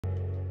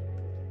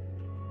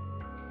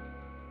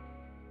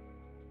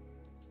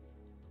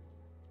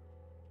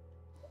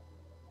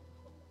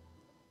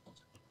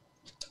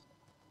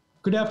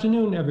Good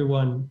afternoon,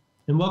 everyone,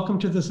 and welcome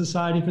to the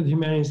Society for the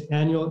Humanities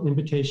Annual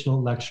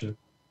Invitational Lecture.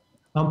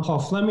 I'm Paul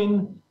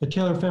Fleming, the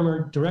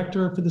Taylor-Pfemmer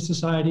Director for the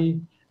Society,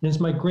 and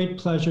it's my great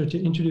pleasure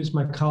to introduce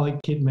my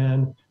colleague, Kate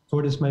Mann, for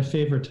what is my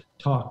favorite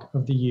talk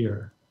of the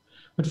year.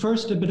 But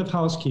first, a bit of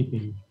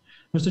housekeeping.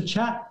 There's a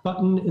chat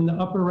button in the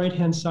upper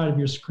right-hand side of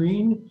your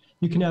screen.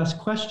 You can ask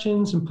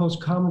questions and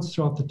post comments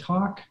throughout the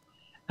talk.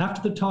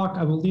 After the talk,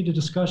 I will lead a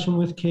discussion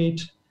with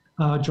Kate,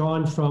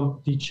 drawn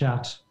from the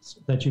chat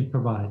that you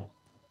provide.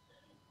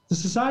 The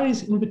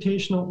Society's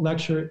invitational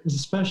lecture is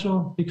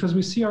special because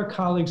we see our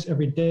colleagues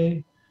every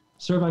day,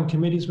 serve on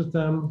committees with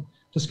them,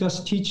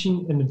 discuss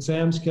teaching and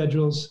exam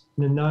schedules,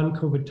 and in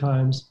non-COVID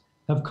times,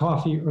 have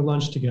coffee or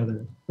lunch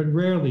together. But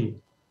rarely,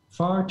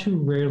 far too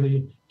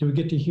rarely, do we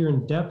get to hear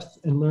in depth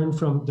and learn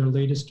from their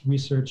latest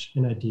research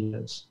and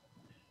ideas.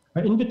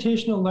 Our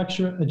invitational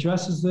lecture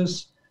addresses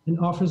this and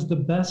offers the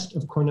best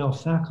of Cornell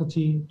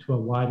faculty to a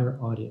wider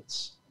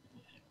audience.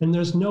 And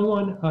there's no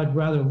one I'd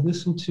rather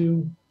listen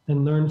to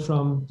and learn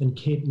from than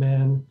Kate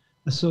Mann,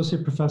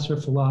 Associate Professor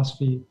of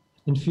Philosophy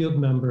and field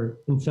member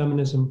in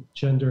Feminism,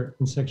 Gender,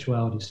 and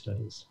Sexuality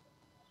Studies.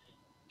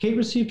 Kate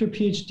received her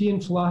PhD in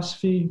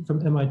philosophy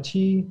from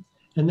MIT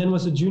and then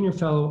was a junior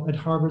fellow at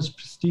Harvard's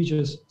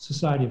prestigious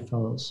Society of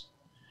Fellows.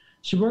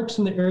 She works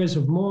in the areas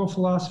of moral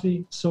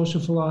philosophy,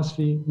 social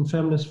philosophy, and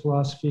feminist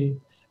philosophy,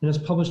 and has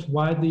published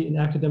widely in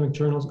academic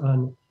journals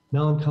on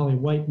melancholy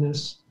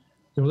whiteness,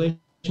 the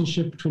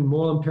relationship between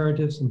moral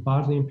imperatives and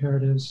bodily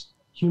imperatives,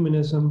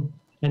 humanism,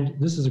 and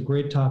this is a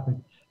great topic,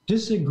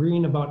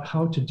 disagreeing about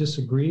how to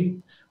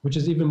disagree, which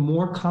is even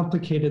more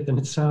complicated than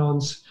it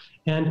sounds,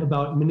 and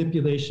about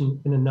manipulation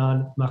in a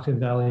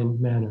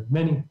non-Machiavellian manner.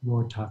 Many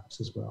more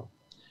topics as well.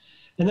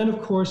 And then,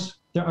 of course,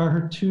 there are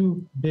her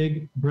two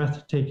big,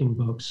 breathtaking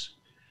books.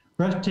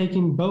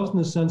 Breathtaking both in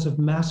the sense of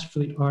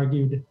masterfully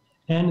argued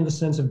and in the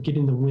sense of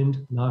getting the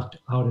wind knocked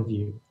out of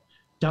you.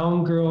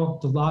 Down Girl,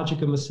 The Logic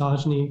of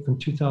Misogyny from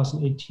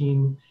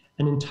 2018,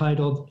 and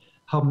entitled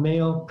How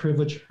Male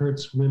Privilege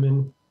Hurts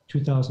Women,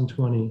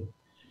 2020.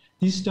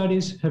 These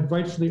studies have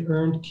rightfully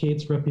earned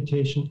Kate's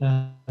reputation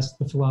as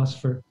the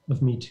philosopher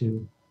of Me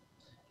Too.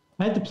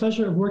 I had the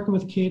pleasure of working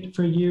with Kate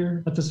for a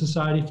year at the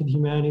Society for the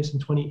Humanities in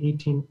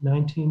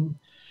 2018-19,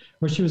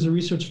 where she was a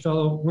research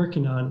fellow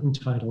working on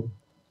Entitled.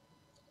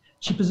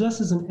 She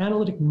possesses an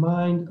analytic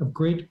mind of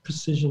great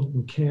precision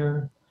and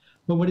care,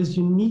 but what is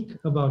unique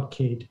about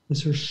Kate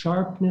is her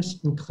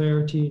sharpness and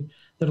clarity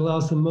that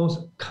allows the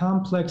most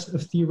complex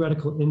of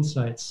theoretical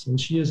insights, and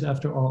she is,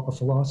 after all, a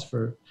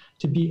philosopher,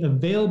 to be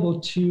available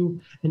to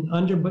and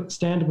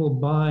understandable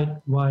by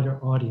wider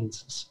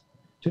audiences,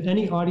 to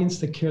any audience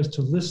that cares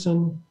to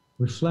listen,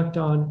 reflect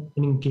on,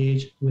 and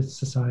engage with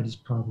society's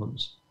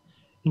problems.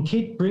 And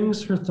Kate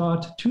brings her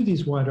thought to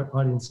these wider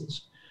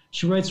audiences.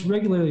 She writes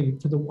regularly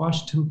for the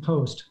Washington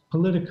Post,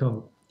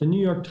 Politico, the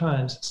New York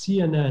Times,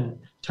 CNN,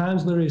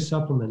 Times Literary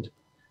Supplement,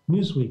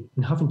 Newsweek,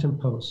 and Huffington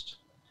Post.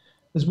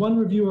 As one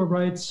reviewer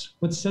writes,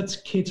 what sets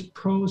Kate's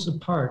prose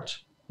apart,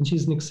 and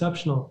she's an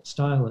exceptional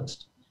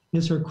stylist,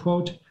 is her,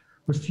 quote,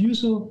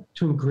 refusal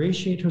to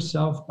ingratiate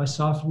herself by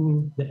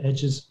softening the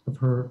edges of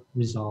her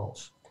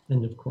resolve,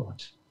 end of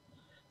quote.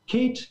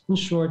 Kate, in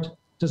short,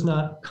 does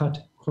not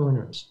cut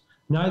corners,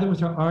 neither with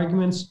her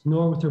arguments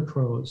nor with her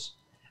prose.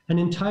 And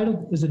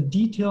Entitled is a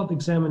detailed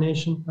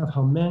examination of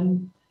how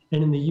men,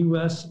 and in the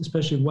US,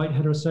 especially white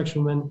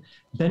heterosexual men,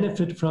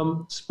 benefit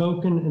from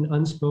spoken and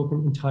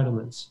unspoken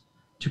entitlements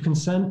to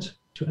consent,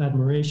 to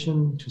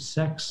admiration, to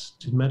sex,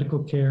 to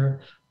medical care,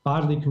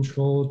 bodily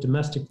control,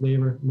 domestic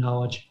labor,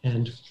 knowledge,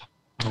 and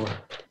power.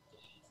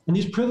 And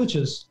these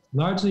privileges,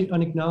 largely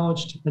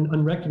unacknowledged and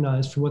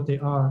unrecognized for what they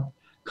are,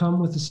 come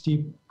with a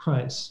steep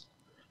price.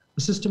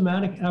 A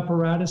systematic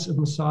apparatus of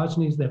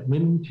misogynies that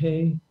women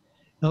pay,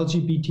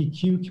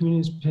 LGBTQ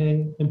communities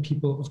pay, and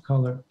people of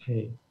color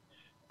pay.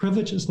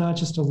 Privilege is not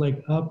just a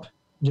leg up,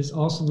 it is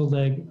also the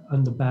leg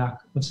on the back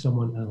of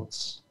someone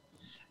else.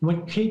 And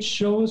what Kate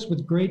shows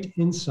with great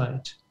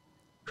insight,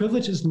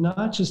 privilege is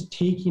not just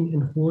taking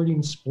and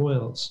hoarding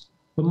spoils,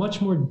 but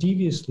much more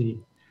deviously,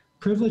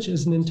 privilege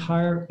is an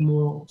entire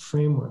moral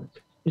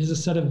framework. It is a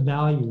set of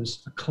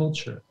values, a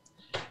culture.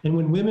 And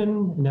when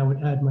women, and I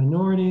would add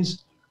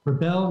minorities,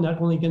 rebel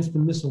not only against the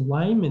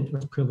misalignment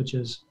of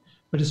privileges,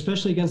 but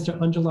especially against their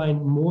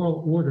underlying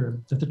moral order,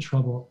 that the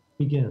trouble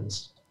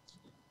begins.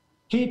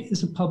 Kate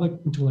is a public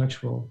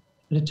intellectual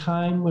at a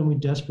time when we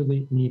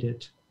desperately need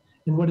it.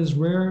 And what is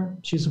rare,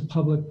 she's a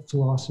public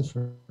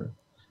philosopher.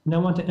 And I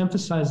want to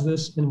emphasize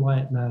this and why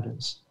it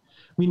matters.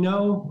 We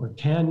know or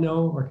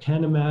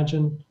can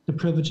imagine the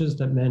privileges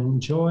that men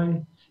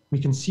enjoy. We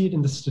can see it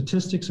in the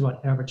statistics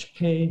about average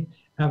pay,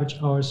 average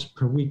hours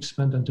per week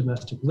spent on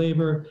domestic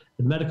labor,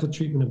 the medical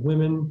treatment of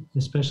women,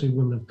 especially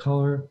women of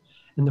color,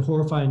 and the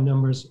horrifying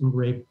numbers in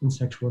rape and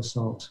sexual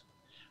assault.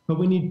 But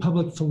we need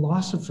public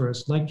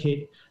philosophers like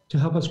Kate to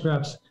help us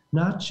grasp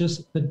not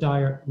just the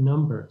dire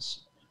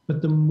numbers,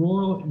 but the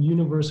moral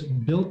universe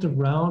built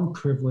around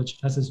privilege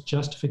as its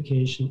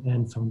justification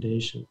and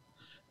foundation.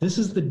 This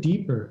is the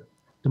deeper,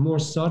 the more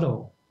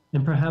subtle,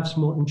 and perhaps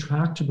more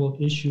intractable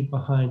issue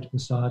behind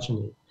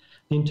misogyny,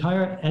 the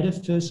entire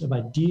edifice of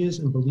ideas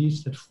and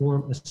beliefs that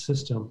form a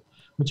system,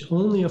 which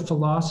only a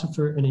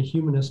philosopher and a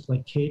humanist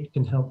like Kate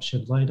can help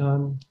shed light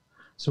on.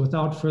 So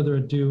without further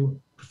ado,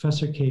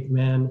 Professor Kate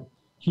Mann,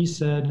 he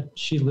said,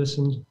 she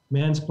listened,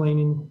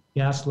 Mansplaining,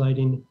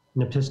 Gaslighting,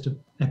 and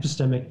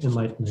Epistemic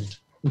Enlightenment.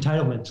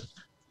 Entitlement.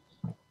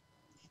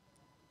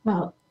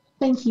 Well,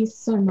 thank you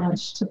so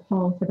much to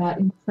Paul for that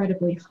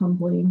incredibly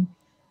humbling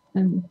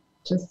and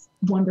just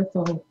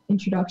wonderful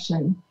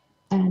introduction.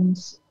 And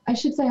I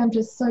should say I'm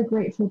just so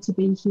grateful to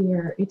be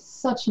here. It's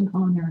such an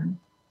honor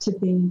to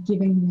be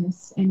giving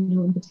this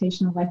annual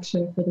invitational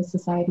lecture for the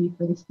Society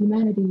for the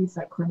Humanities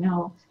at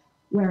Cornell,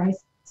 where I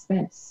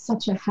spent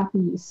such a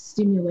happy,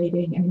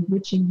 stimulating, and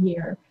enriching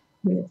year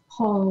with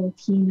Paul,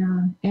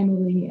 Tina,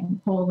 Emily,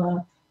 and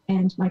Paula,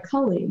 and my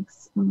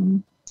colleagues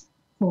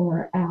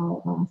for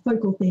our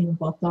focal theme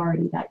of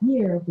authority that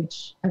year,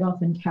 which I've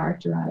often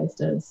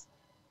characterized as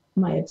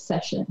my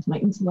obsession, my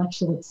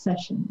intellectual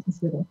obsession is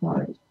with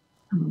authority.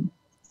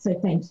 So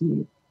thank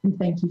you, and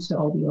thank you to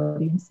all the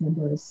audience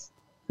members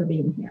for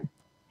being here.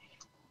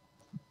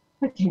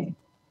 Okay.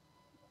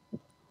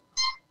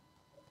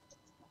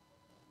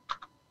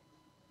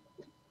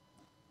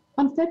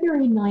 On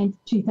February 9th,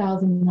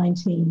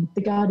 2019,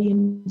 The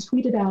Guardian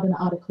tweeted out an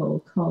article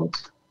called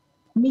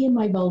 "Me and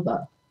My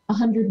Vulva,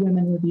 100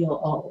 Women Reveal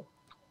All."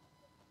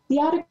 The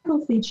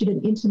article featured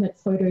an intimate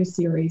photo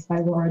series by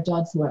Laura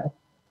Dodsworth,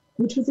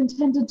 which was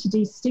intended to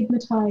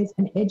destigmatize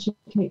and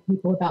educate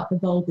people about the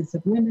vulvas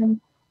of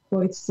women,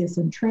 both cis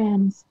and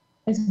trans,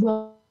 as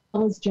well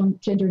as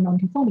gender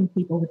non-conforming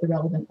people with the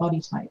relevant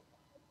body type.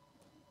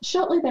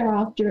 Shortly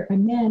thereafter, a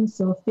man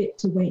saw fit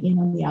to weigh in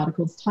on the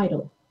article's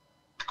title.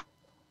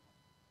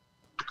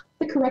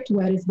 The correct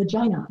word is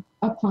vagina,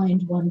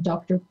 opined one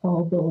Dr.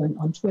 Paul Bullen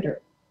on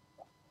Twitter.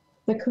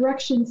 The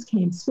corrections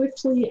came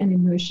swiftly and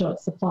in no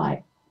short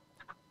supply.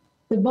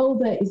 The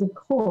vulva is, of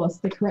course,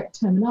 the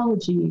correct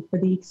terminology for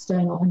the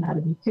external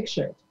anatomy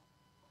pictured,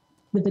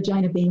 the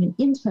vagina being an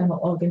internal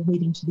organ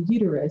leading to the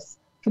uterus,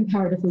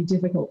 comparatively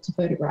difficult to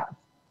photograph.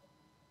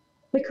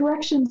 The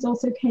corrections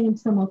also came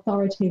from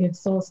authoritative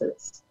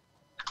sources,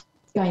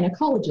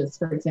 gynecologists,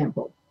 for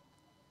example.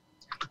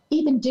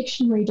 Even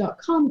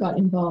dictionary.com got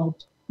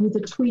involved with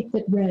a tweet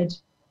that read,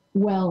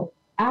 "Well,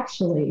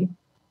 actually,"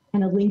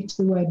 and a link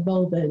to the word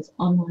vulva's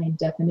online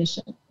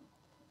definition.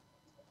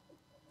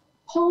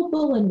 Paul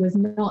Bullen was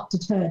not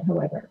deterred,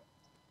 however.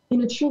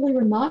 In a truly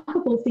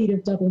remarkable feat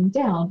of doubling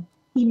down,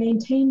 he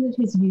maintained that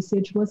his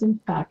usage was in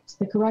fact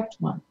the correct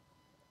one.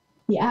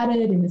 He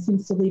added in a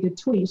since deleted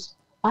tweet,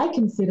 "I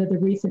consider the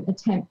recent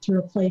attempt to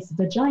replace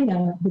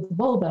vagina with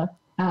vulva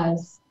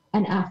as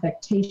an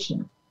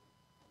affectation."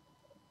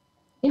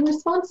 In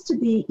response to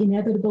the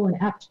inevitable and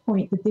apt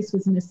point that this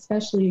was an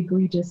especially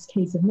egregious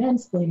case of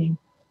mansplaining,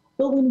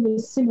 Bullen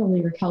was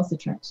similarly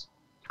recalcitrant.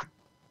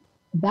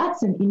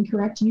 "That's an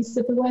incorrect use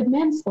of the word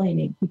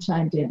mansplaining," he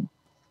chimed in.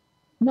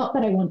 "Not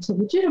that I want to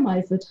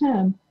legitimize the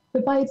term,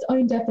 but by its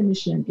own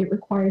definition, it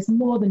requires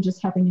more than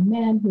just having a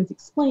man who is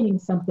explaining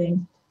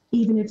something,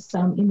 even if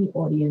some in the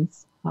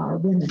audience are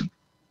women."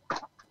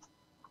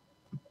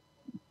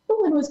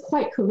 Bullen was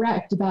quite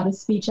correct about a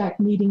speech act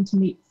needing to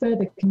meet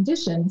further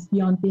conditions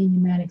beyond being a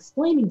man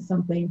explaining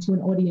something to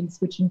an audience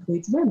which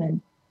includes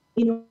women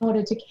in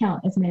order to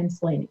count as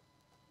mansplaining.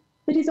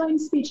 But his own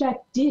speech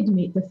act did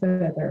meet the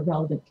further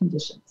relevant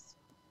conditions.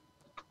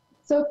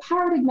 So a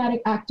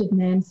paradigmatic act of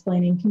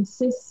mansplaining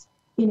consists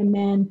in a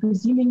man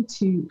presuming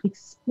to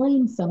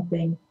explain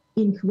something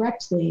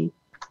incorrectly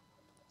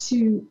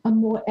to a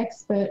more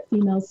expert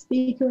female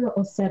speaker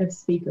or set of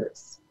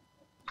speakers,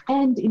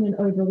 and in an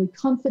overly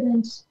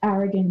confident,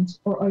 arrogant,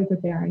 or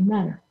overbearing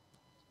manner,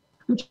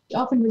 which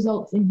often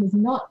results in his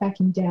not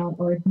backing down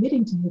or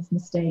admitting to his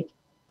mistake,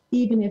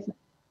 even if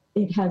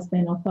it has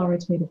been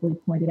authoritatively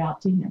pointed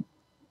out to him.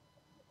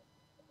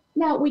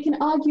 Now, we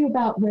can argue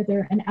about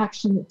whether an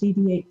action that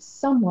deviates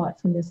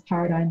somewhat from this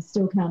paradigm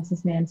still counts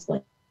as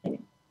mansplaining.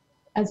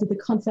 As with the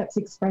concepts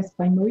expressed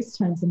by most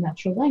terms in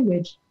natural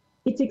language,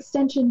 its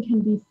extension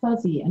can be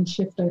fuzzy and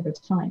shift over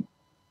time.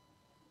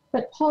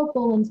 But Paul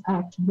Bullen's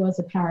act was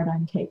a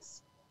paradigm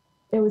case.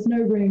 There was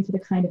no room for the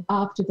kind of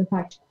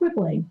after-the-fact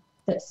quibbling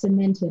that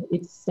cemented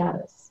its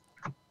status.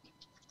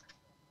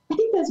 I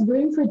think there's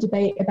room for a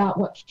debate about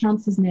what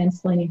counts as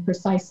mansplaining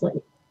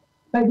precisely,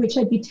 by which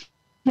I'd be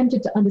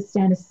tempted to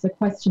understand this as a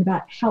question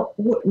about how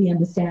ought we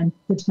understand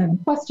the term in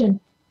question,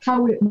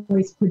 how would it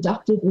most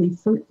productively,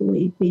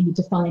 fruitfully be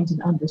defined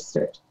and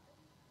understood.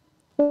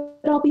 But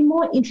I'll be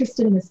more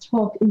interested in this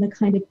talk in the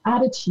kind of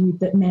attitude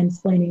that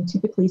mansplaining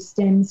typically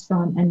stems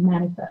from and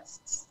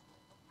manifests.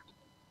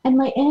 And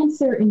my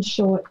answer, in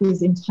short,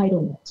 is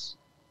entitlement.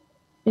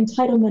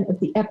 Entitlement of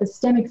the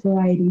epistemic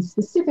variety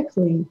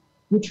specifically,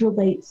 which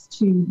relates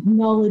to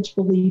knowledge,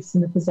 beliefs,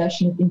 and the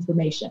possession of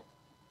information.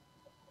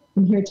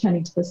 And here,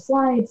 turning to the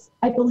slides,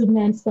 I believe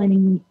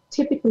mansplaining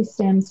typically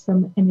stems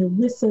from an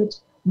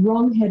illicit,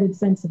 wrong-headed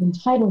sense of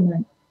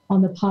entitlement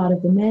on the part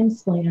of the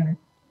mansplainer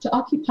to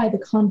occupy the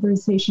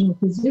conversational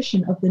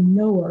position of the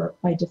knower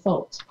by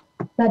default.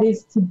 That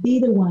is, to be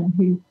the one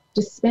who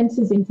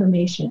dispenses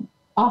information,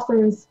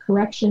 offers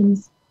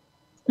corrections,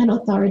 and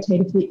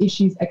authoritatively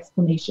issues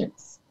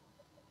explanations.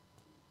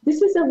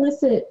 This is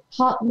illicit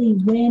partly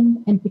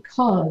when and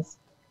because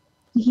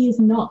he is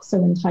not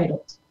so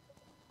entitled.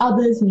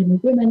 Others, namely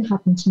women,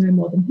 happen to know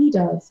more than he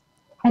does,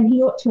 and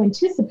he ought to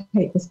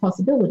anticipate this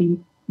possibility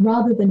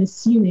rather than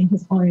assuming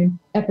his own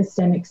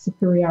epistemic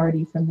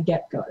superiority from the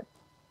get-go.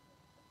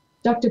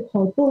 Dr.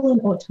 Paul Bullen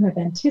ought to have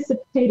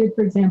anticipated,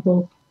 for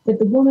example, that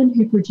the woman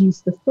who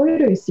produced the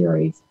photo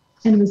series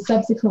and was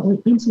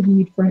subsequently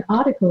interviewed for an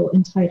article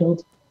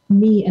entitled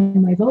Me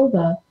and My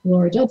Vulva,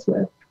 Laura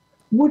Dodsworth,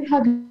 would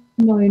have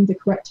known the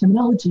correct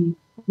terminology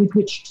with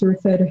which to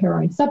refer to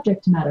her own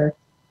subject matter,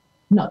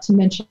 not to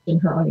mention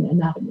her own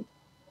anatomy.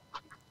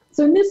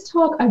 So in this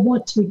talk, I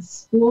want to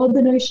explore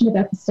the notion of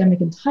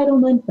epistemic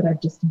entitlement that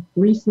I've just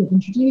briefly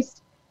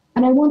introduced,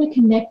 and I want to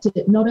connect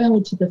it not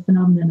only to the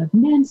phenomenon of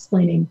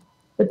mansplaining,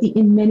 but the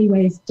in many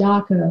ways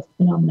darker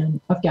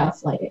phenomenon of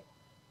gaslighting.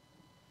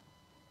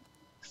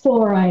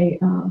 Before I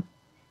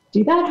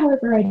do that,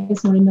 however, I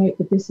just want to note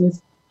that this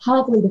was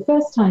hardly the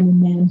first time a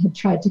man had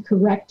tried to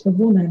correct a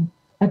woman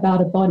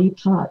about a body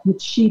part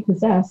which she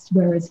possessed,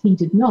 whereas he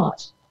did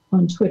not,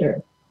 on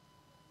Twitter.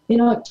 In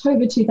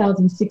October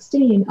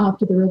 2016,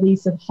 after the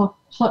release of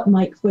hot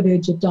mic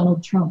footage of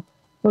Donald Trump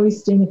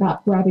boasting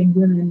about grabbing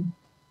women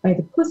by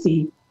the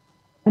pussy,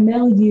 a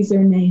male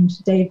user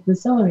named Dave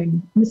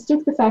Bazone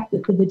mistook the fact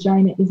that the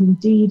vagina is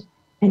indeed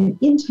an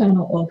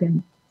internal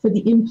organ for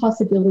the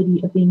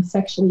impossibility of being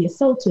sexually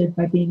assaulted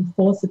by being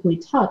forcibly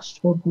touched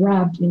or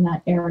grabbed in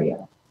that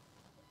area.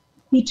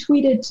 He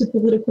tweeted to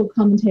political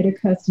commentator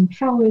Kirsten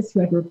Powers,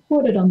 who had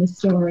reported on the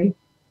story,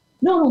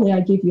 "Normally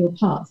I give you a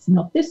pass,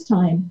 not this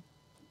time.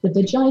 The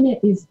vagina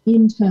is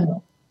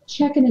internal.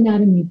 Check an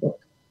anatomy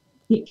book.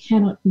 It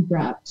cannot be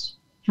grabbed.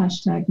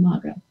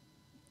 #MAGA.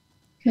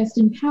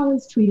 Kirsten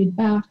Powers tweeted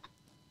back,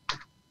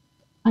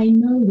 "I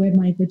know where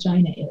my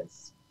vagina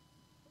is."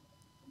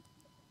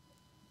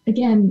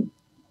 Again,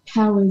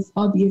 Powers'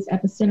 obvious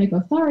epistemic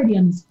authority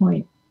on this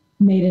point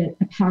made it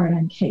a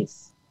paradigm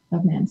case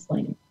of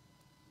mansplaining.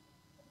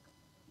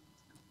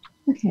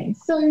 Okay,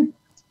 so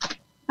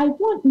I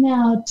want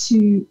now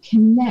to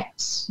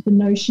connect the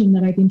notion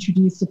that I've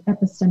introduced of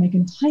epistemic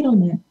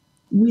entitlement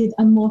with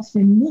a more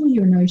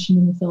familiar notion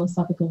in the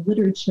philosophical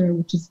literature,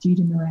 which is due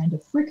to Miranda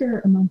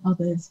Fricker, among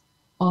others,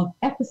 of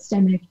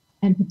epistemic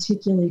and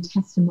particularly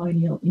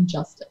testimonial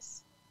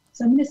injustice.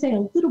 So I'm going to say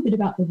a little bit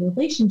about the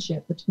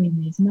relationship between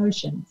these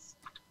notions.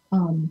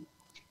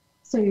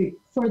 So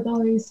for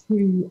those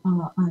who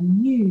are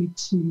new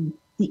to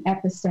the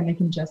epistemic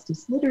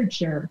injustice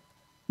literature,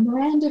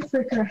 Miranda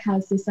Fricker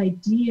has this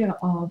idea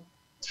of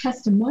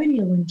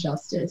testimonial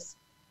injustice,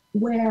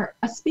 where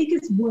a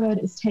speaker's word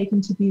is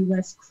taken to be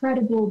less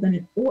credible than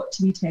it ought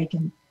to be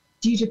taken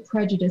due to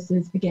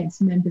prejudices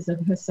against members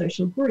of her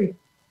social group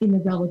in the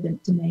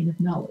relevant domain of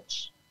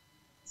knowledge.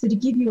 So to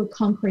give you a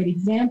concrete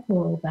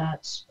example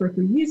that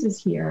Fricker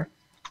uses here,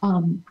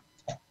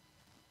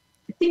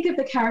 think of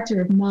the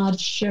character of Marge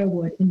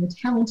Sherwood in The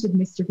Talented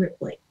Mr.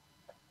 Ripley.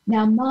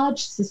 Now,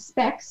 Marge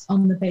suspects,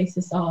 on the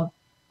basis of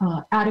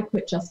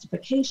adequate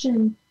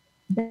justification,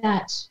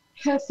 that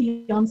her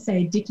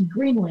fiance, Dickie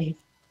Greenleaf,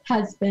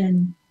 has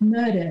been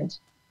murdered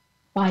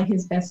by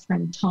his best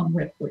friend, Tom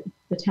Ripley,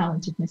 the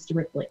talented Mr.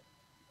 Ripley.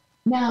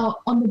 Now,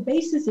 on the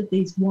basis of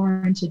these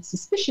warranted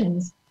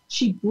suspicions,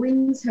 she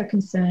brings her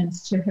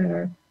concerns to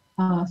her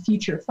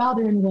future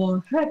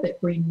father-in-law, Herbert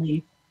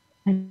Greenleaf,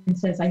 and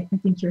says, I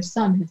think your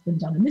son has been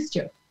done a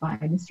mischief by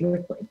Mr.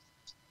 Ripley.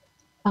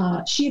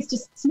 She is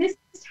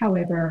dismissed,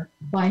 however,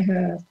 by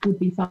her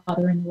would-be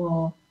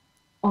father-in-law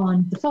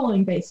on the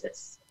following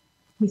basis.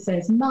 He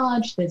says,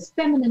 Marge, there's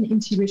feminine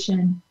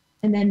intuition,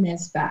 and then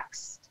there's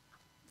facts.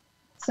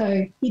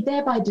 So he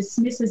thereby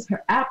dismisses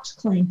her apt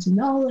claim to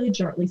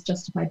knowledge, or at least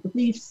justified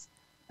beliefs,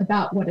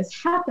 about what has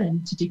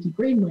happened to Dickie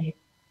Greenleaf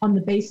on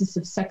the basis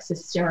of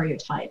sexist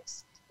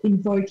stereotypes,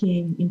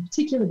 invoking in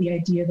particular the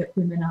idea that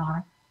women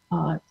are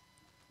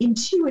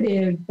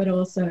intuitive, but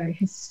also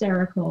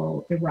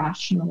hysterical,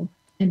 irrational,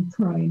 and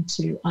prone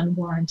to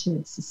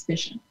unwarranted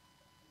suspicion.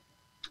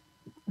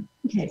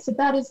 Okay, so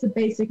that is the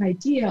basic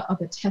idea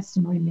of a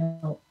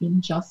testimonial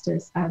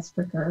injustice as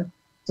Fricker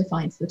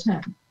defines the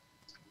term.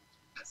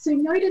 So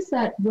notice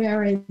that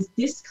whereas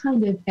this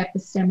kind of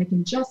epistemic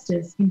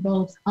injustice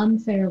involves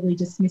unfairly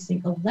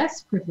dismissing a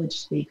less privileged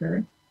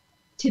speaker,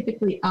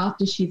 typically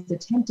after she's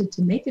attempted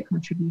to make a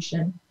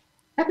contribution,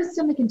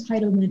 epistemic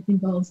entitlement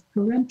involves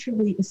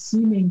peremptorily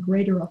assuming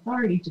greater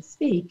authority to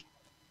speak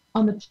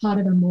on the part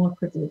of a more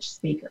privileged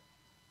speaker.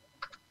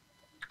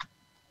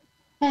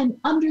 And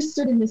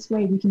understood in this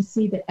way, we can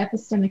see that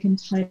epistemic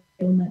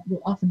entitlement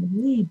will often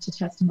lead to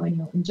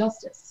testimonial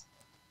injustice.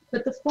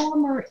 But the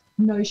former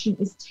notion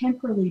is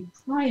temporally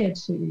prior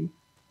to,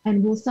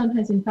 and will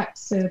sometimes in fact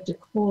serve to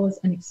cause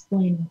and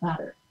explain the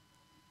latter.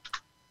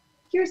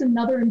 Here's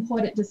another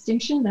important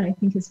distinction that I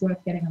think is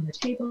worth getting on the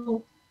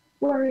table.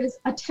 Whereas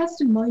a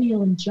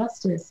testimonial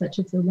injustice, such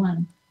as the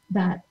one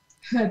that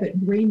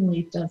Herbert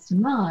Greenleaf does to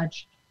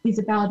Marge, is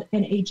about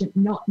an agent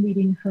not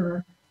meeting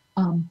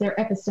their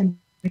epistemic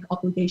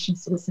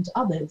obligations to listen to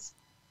others.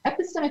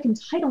 Epistemic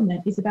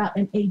entitlement is about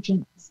an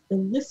agent's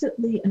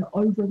illicitly and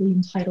overly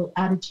entitled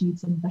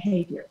attitudes and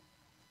behavior.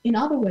 In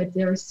other words,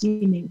 they're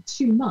assuming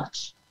too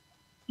much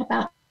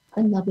about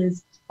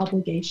another's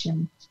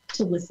obligation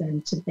to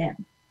listen to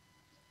them.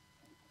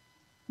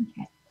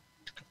 Okay.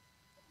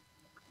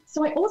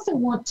 So I also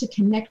want to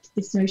connect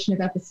this notion of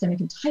epistemic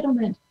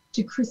entitlement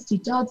to Christy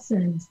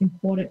Dodson's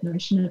important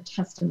notion of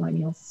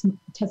testimonial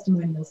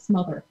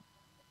smother.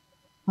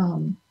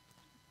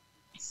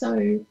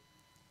 So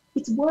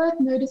it's worth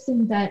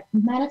noticing that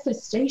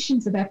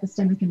manifestations of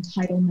epistemic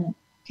entitlement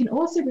can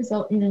also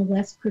result in a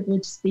less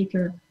privileged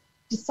speaker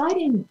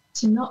deciding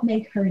to not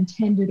make her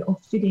intended or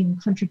fitting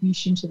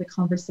contribution to the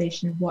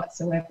conversation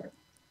whatsoever.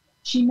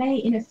 She may,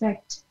 in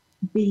effect,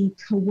 be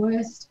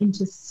coerced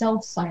into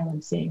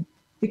self-silencing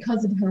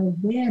because of her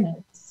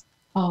awareness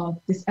of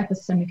this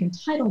epistemic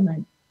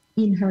entitlement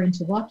in her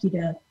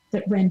interlocutor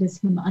that renders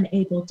him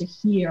unable to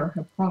hear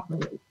her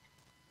properly.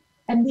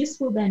 And this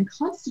will then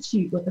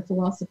constitute what the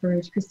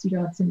philosopher Christy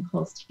Dodson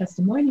calls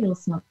testimonial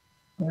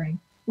smothering,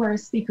 where a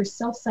speaker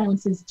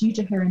self-silences due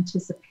to her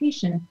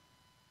anticipation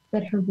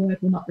that her word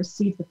will not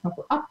receive the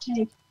proper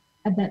uptake,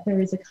 and that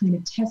there is a kind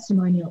of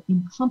testimonial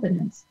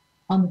incompetence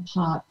on the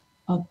part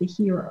of the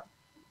hearer.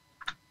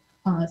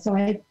 So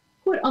I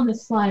put on the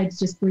slides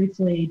just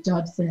briefly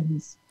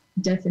Dodson's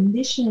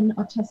definition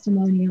of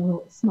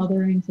testimonial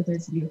smothering for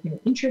those of you who are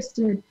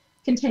interested.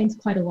 Contains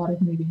quite a lot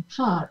of moving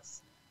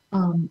parts.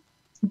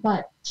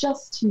 But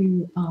just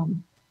to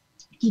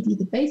give you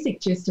the basic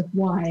gist of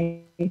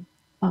why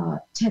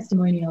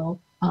testimonial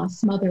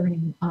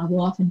smothering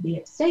will often be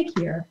at stake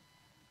here,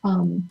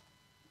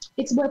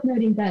 it's worth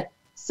noting that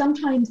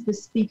sometimes the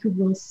speaker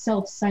will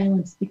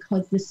self-silence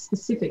because the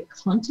specific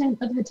content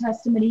of her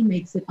testimony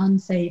makes it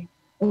unsafe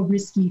or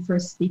risky for a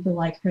speaker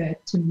like her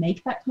to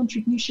make that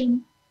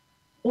contribution.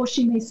 Or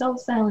she may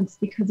self-silence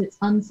because it's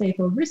unsafe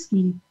or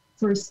risky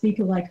for a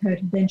speaker like her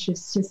to venture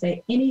to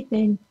say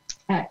anything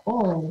at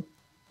all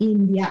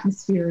in the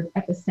atmosphere of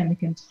epistemic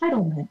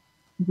entitlement,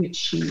 which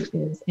she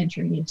is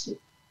entering into.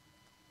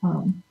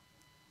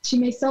 She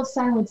may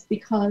self-silence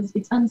because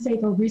it's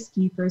unsafe or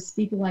risky for a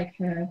speaker like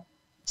her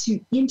to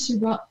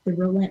interrupt the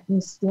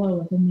relentless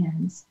flow of a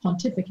man's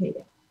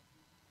pontificating.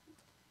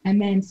 A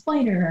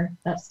mansplainer,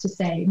 that's to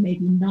say, may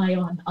be nigh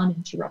on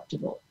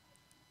uninterruptible.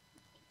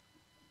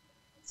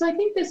 So I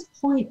think this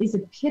point is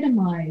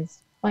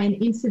epitomized by an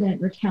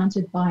incident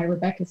recounted by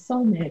Rebecca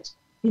Solnit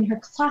in her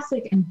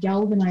classic and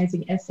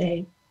galvanizing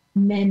essay,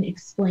 Men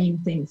Explain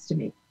Things to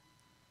Me.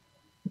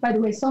 By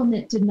the way,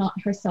 Solnit did not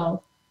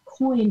herself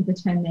coin the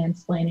term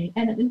mansplaining,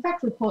 and in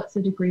fact reports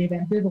a degree of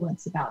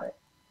ambivalence about it.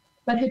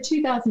 But her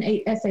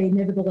 2008 essay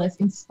nevertheless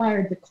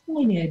inspired the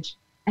coinage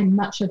and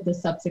much of the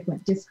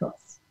subsequent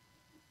discourse.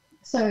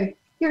 So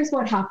here's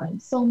what happened.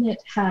 Solnit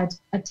had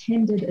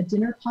attended a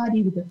dinner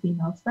party with a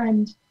female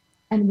friend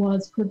and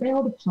was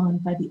prevailed upon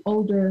by the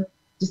older,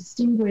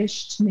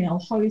 distinguished male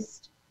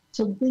host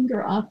to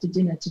linger after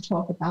dinner to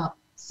talk about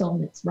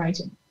Solnit's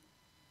writing.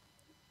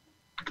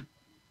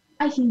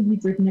 I hear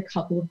you've written a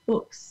couple of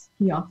books,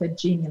 he offered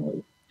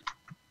genially.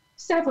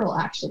 Several,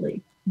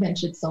 actually,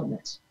 ventured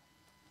Solnit.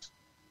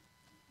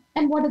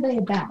 And what are they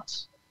about?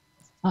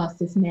 Asked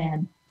this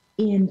man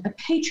in a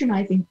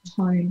patronizing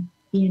tone,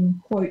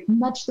 in, quote,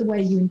 much the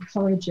way you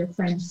encourage your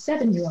friend's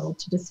 7-year-old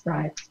to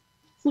describe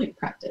flute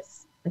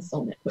practice, as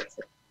Solnit puts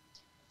it.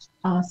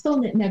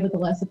 Solnit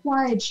nevertheless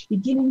obliged,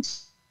 beginning to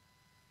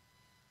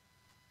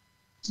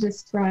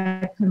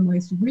describe her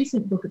most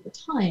recent book at the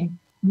time,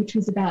 which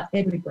was about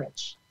Ed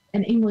Woodbridge,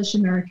 an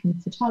English-American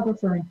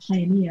photographer and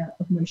pioneer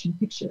of motion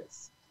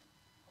pictures.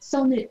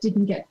 Solnit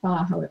didn't get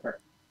far, however.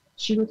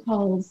 She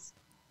recalls,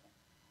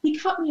 he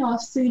cut me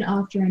off soon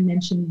after I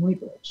mentioned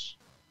Muybridge.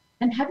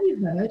 And have you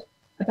heard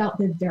about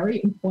the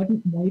very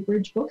important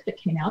Muybridge book that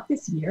came out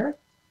this year?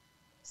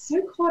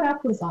 So caught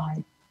up was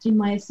I in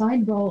my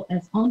assigned role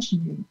as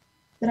ingenue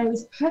that I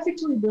was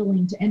perfectly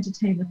willing to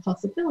entertain the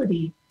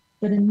possibility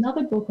that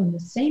another book on the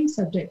same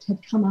subject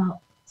had come out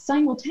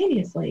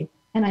simultaneously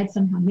and I'd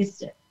somehow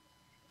missed it.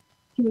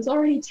 He was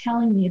already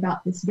telling me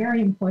about this very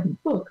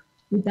important book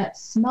with that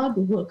smug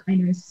look I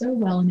know so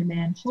well in a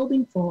man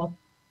holding forth,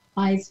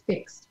 eyes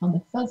fixed on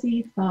the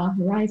fuzzy, far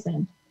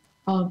horizon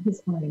of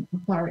his own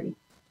authority.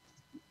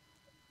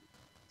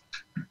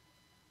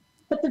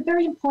 But the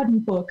very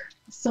important book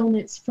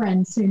Solnit's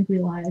friend soon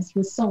realized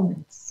was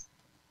Solnit's.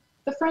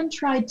 The friend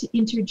tried to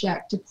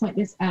interject to point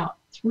this out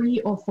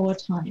 3 or 4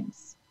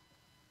 times,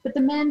 but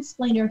the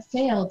mansplainer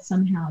failed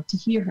somehow to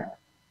hear her.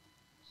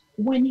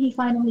 When he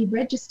finally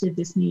registered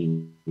this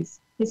news,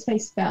 his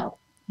face fell.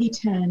 He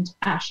turned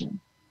ashen.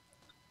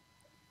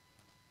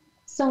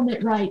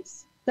 Solnit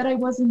writes that I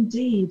was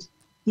indeed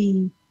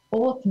the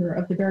author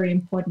of the very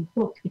important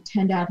book it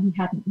turned out he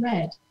hadn't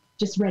read,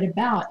 just read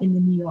about in the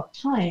New York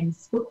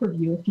Times book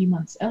review a few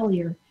months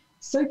earlier,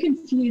 so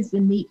confused the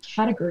neat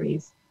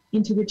categories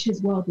into which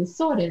his world was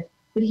sorted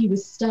that he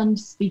was stunned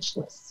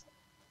speechless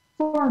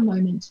for a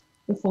moment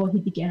before he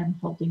began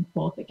holding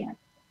forth again.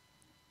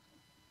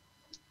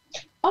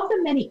 Of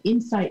the many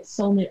insights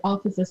Solnit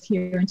offers us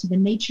here into the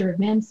nature of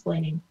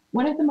mansplaining,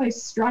 one of the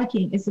most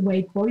striking is the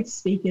way both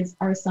speakers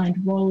are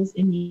assigned roles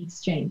in the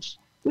exchange,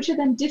 which are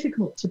then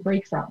difficult to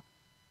break from.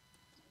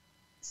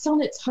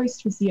 Solnit's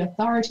host was the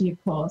authority,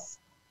 of course,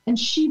 and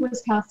she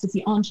was cast as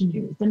the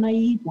ingenue, the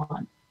naive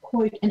one,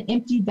 quote, an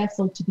empty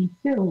vessel to be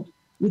filled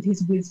with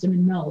his wisdom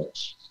and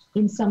knowledge,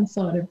 in some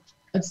sort of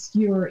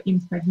obscure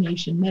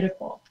impregnation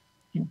metaphor,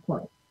 end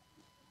quote.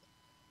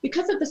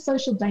 Because of the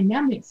social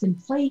dynamics in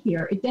play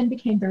here, it then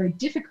became very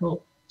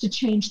difficult to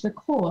change the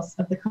course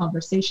of the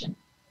conversation.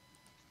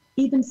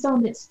 Even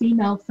Solnit's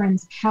female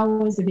friends'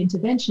 powers of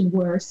intervention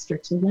were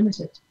strictly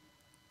limited.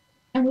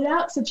 And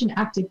without such an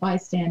active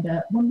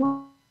bystander, one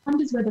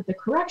wonders whether the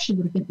correction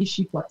would have been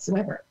issued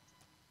whatsoever.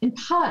 In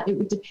part, it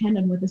would depend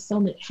on whether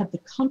Solnit had the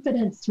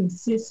confidence to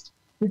insist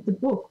that the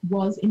book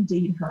was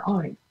indeed her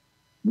own,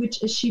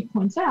 which, as she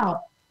points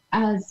out,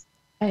 as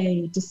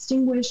a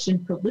distinguished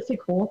and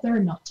prolific author,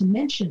 not to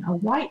mention a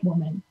white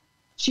woman,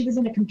 she was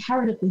in a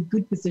comparatively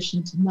good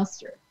position to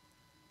muster.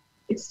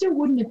 It still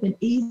wouldn't have been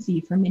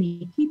easy for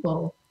many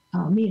people,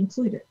 me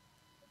included.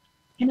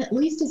 And at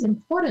least as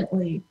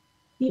importantly,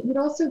 it would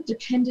also have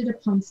depended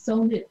upon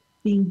Solnit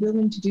being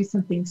willing to do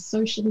something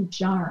socially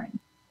jarring,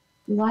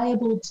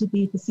 liable to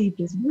be perceived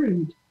as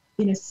rude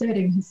in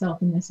asserting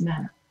herself in this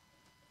manner.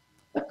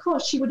 Of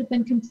course, she would have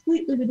been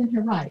completely within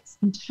her rights,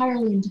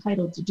 entirely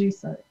entitled to do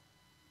so.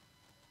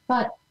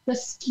 But the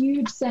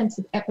skewed sense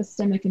of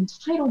epistemic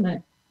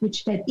entitlement,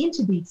 which fed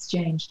into the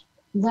exchange,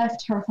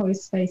 left her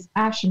host's face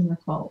ashen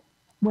recall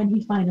when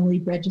he finally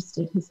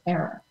registered his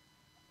error.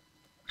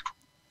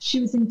 She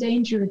was in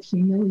danger of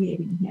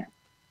humiliating him.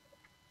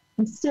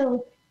 And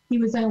still, he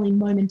was only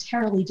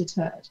momentarily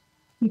deterred.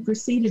 He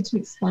proceeded to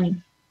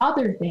explain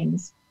other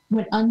things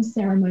when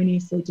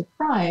unceremoniously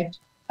deprived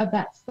of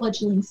that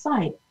fledgling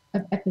site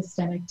of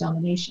epistemic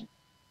domination.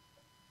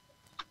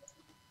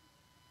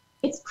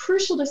 It's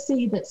crucial to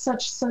see that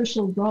such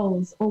social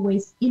roles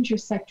always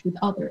intersect with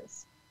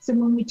others. So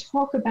when we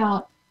talk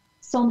about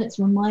Solnit's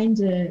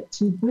reminder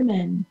to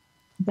women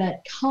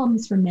that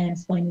comes from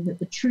mansplaining, that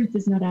the truth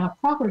is not our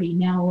property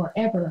now or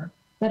ever,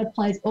 that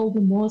applies all the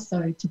more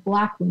so to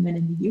Black women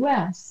in the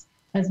US,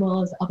 as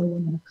well as other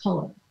women of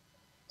color.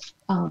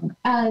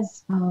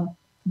 As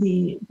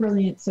the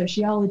brilliant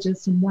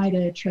sociologist and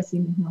writer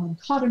Tressie McMillan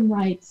Cottom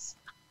writes,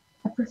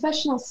 a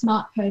professional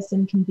smart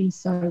person can be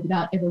so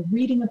without ever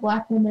reading a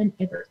Black woman,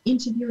 ever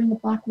interviewing a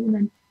Black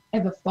woman,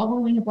 ever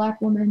following a Black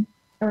woman,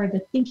 or ever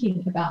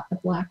thinking about a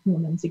Black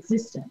woman's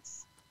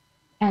existence.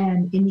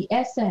 And in the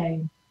essay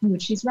in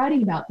which she's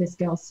writing about this,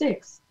 Girl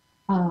 6,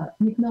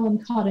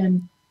 McMillan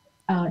Cottom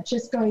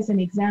just goes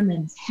and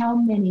examines how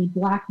many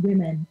Black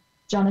women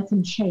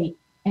Jonathan Chait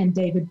and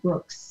David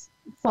Brooks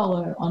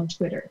follow on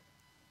Twitter.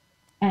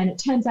 And it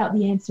turns out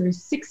the answer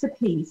is 6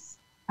 apiece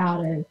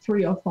out of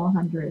 300 or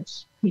 400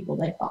 people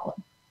they follow.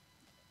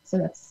 So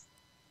that's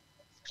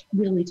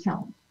really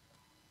telling.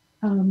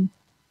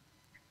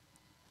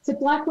 So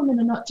Black women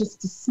are not just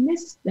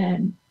dismissed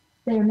then,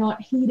 they are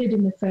not heeded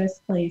in the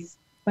first place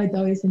by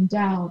those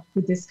endowed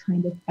with this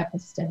kind of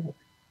epistemic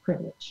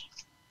privilege.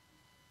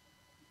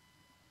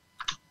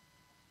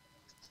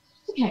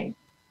 Okay,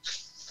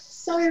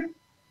 so I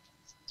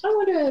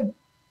want to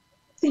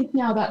think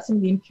now about some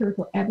of the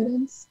empirical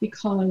evidence,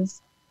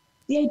 because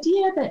the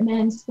idea that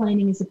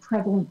mansplaining is a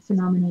prevalent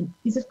phenomenon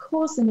is, of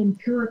course, an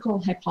empirical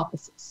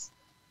hypothesis,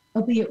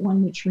 albeit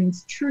one which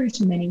rings true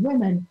to many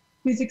women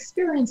whose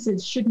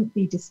experiences shouldn't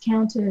be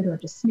discounted or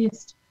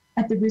dismissed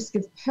at the risk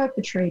of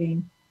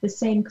perpetrating the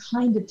same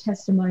kind of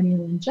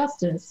testimonial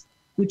injustice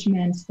which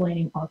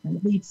mansplaining often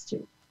leads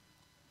to.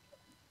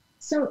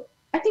 So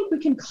I think we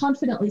can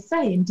confidently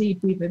say, indeed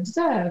we've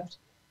observed,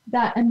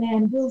 that a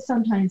man will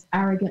sometimes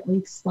arrogantly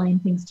explain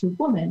things to a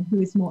woman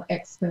who is more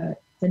expert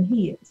than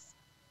he is.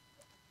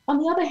 On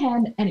the other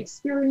hand, an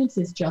experience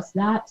is just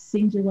that,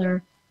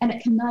 singular, and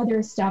it can neither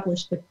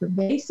establish the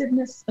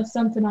pervasiveness of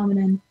some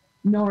phenomenon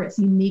nor its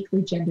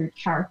uniquely gendered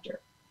character.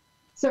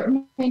 So it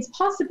remains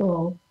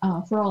possible,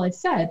 for all I've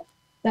said,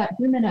 that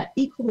women are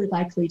equally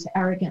likely to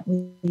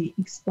arrogantly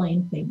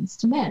explain things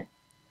to men,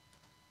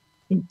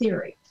 in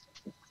theory.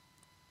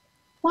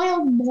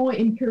 While more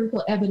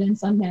empirical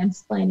evidence on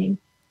mansplaining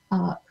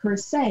per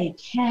se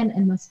can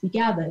and must be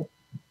gathered,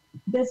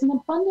 there's an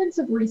abundance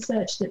of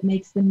research that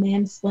makes the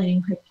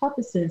mansplaining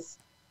hypothesis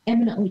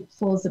eminently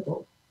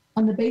plausible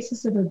on the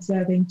basis of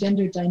observing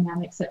gender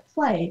dynamics at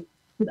play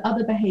with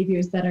other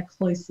behaviors that are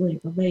closely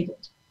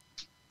related.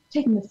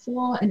 Taking the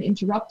floor and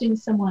interrupting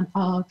someone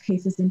are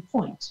cases in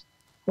point,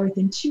 both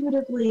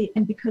intuitively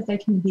and because they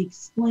can be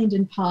explained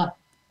in part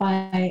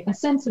by a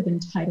sense of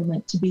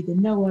entitlement to be the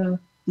knower,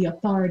 the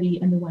authority,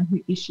 and the one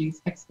who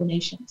issues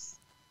explanations.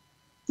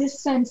 This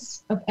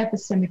sense of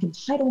epistemic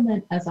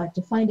entitlement, as I've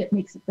defined it,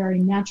 makes it very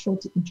natural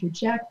to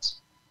interject,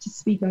 to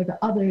speak over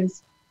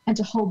others, and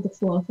to hold the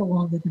floor for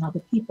longer than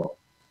other people.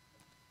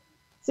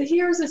 So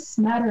here is a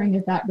smattering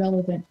of that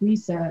relevant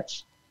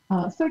research,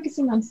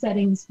 focusing on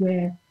settings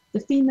where the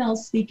female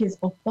speaker's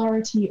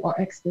authority or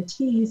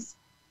expertise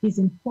is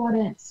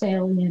important,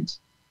 salient,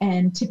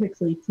 and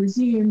typically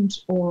presumed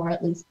or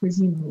at least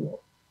presumable.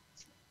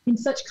 In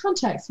such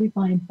contexts, we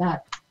find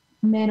that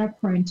men are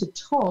prone to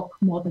talk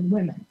more than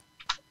women.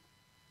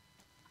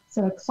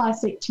 So a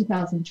classic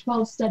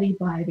 2012 study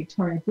by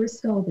Victoria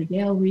Briscoe, the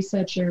Yale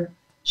researcher,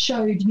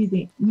 showed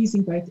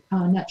using both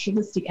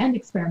naturalistic and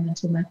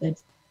experimental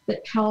methods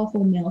that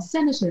powerful male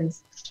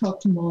senators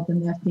talked more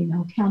than their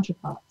female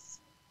counterparts.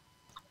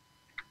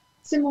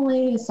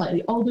 Similarly, a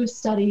slightly older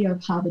study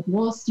of Harvard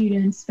law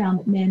students found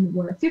that men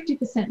were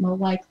 50% more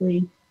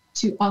likely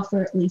to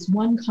offer at least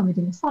one comment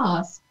in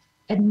class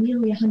and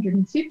nearly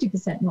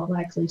 150% more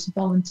likely to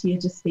volunteer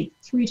to speak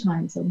 3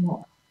 times or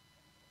more.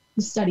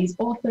 The study's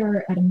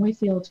author, Adam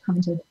Moyfield,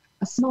 commented,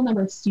 a small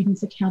number of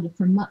students accounted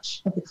for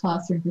much of the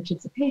classroom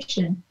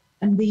participation,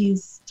 and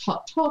these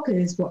top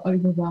talkers were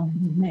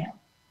overwhelmingly male.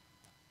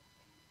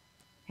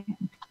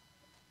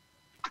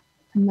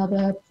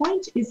 Another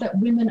point is that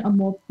women are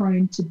more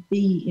prone to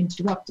be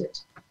interrupted.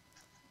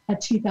 A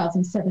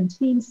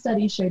 2017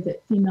 study showed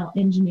that female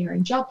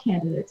engineering job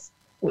candidates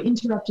were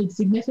interrupted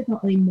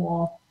significantly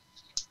more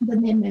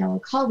than their male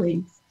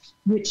colleagues,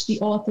 which the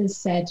authors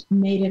said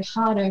made it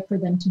harder for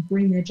them to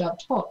bring their job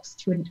talks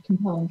to a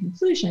compelling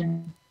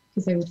conclusion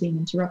because they were being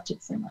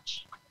interrupted so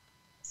much.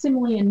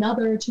 Similarly,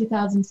 another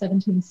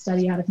 2017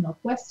 study out of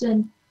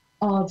Northwestern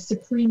of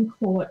Supreme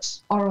Court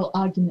oral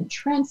argument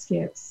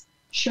transcripts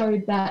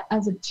showed that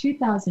as of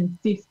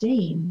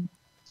 2015,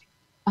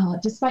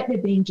 despite there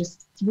being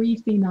just 3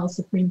 female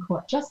Supreme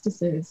Court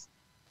justices,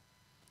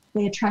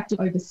 they attracted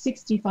over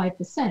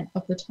 65%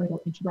 of the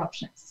total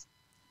interruptions.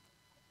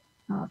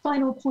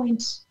 Final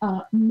point,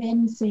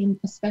 men seem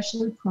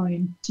especially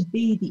prone to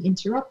be the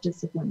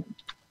interrupters of women.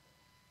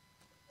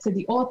 So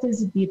the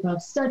authors of the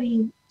above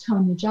study,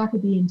 Tanya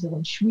Jacoby and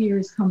Dylan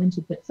Schweers,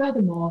 commented that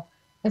furthermore,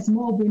 as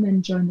more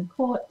women join the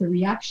court, the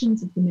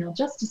reactions of the male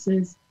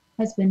justices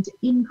has been to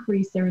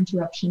increase their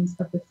interruptions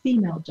of the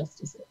female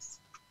justices.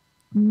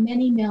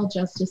 Many male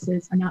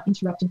justices are now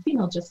interrupting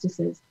female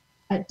justices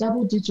at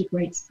double-digit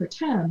rates per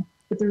term,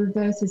 but the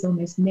reverse is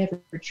almost never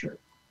true.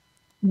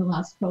 In the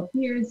last 12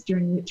 years,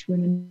 during which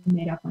women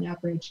made up on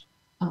average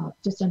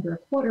just under a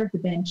quarter of the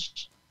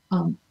bench,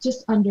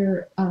 just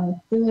under a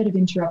third of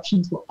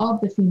interruptions were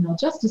of the female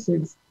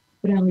justices,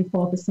 but only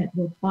 4%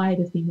 were by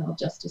the female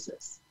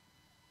justices.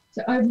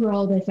 So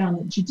overall, they found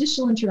that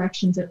judicial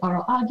interactions at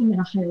oral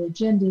argument are highly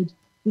gendered,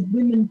 with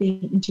women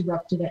being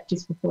interrupted at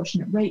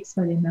disproportionate rates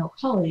by their male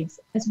colleagues,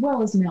 as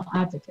well as male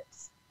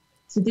advocates.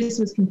 So this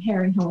was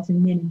comparing how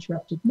often men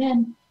interrupted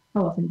men,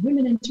 how often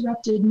women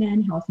interrupted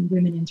men, how often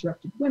women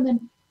interrupted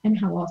women, and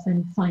how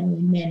often,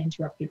 finally, men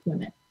interrupted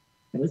women.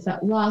 It was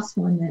that last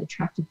one that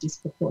attracted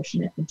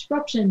disproportionate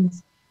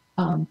interruptions.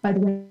 By the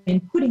way, in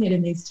putting it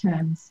in these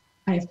terms,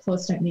 I of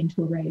course don't mean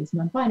to erase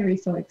non-binary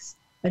folks,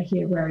 but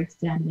here we're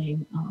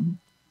examining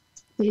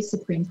the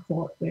Supreme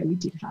Court, where we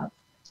did have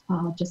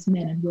just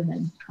men and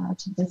women,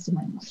 to the best of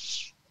my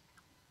knowledge.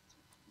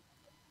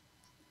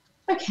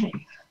 Okay.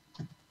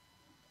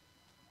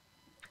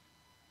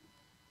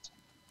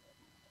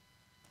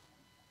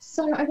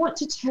 So I want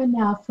to turn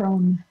now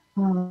from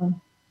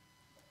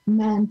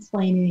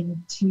mansplaining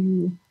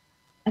to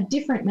a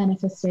different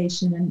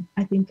manifestation, and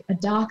I think a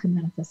darker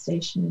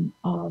manifestation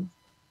of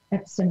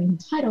epistemic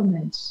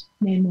entitlement,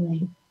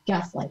 namely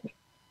gaslighting.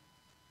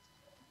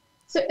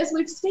 So as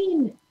we've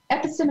seen,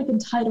 epistemic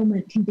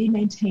entitlement can be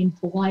maintained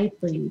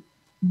blithely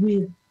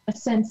with a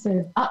sense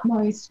of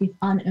utmost, if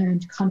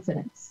unearned,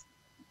 confidence.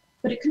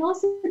 But it can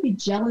also be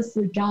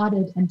jealously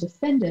guarded and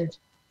defended,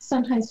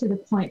 sometimes to the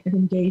point of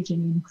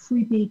engaging in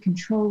creepy,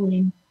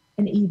 controlling,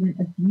 and even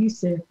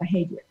abusive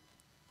behavior.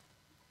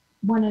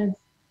 One of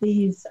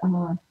these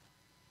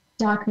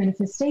dark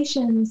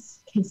manifestations,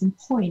 case in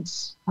point,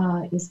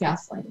 is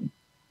gaslighting.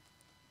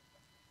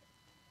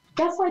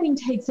 Gaslighting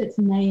takes its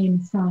name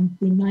from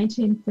the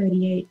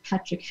 1938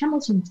 Patrick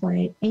Hamilton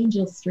play,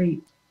 Angel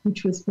Street,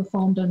 which was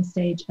performed on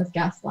stage as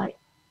Gaslight.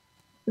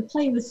 The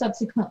play was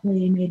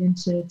subsequently made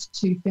into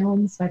 2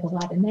 films by the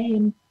latter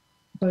name,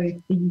 both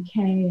the UK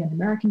and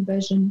American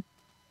version,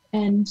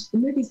 and the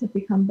movies have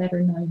become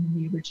better known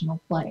than the original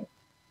play.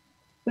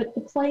 But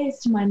the play is,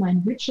 to my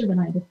mind, richer than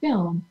either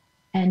film,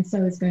 and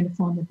so is going to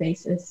form the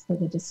basis for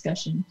the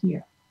discussion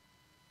here.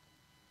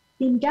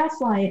 In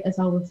Gaslight, as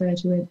I'll refer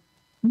to it,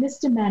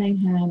 Mr.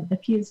 Manningham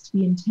appears to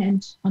be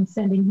intent on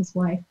sending his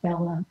wife,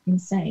 Bella,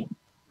 insane.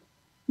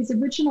 His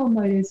original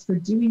motives for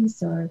doing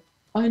so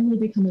only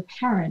become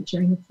apparent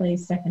during the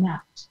play's second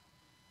act.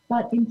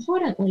 But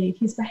importantly,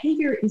 his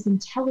behavior is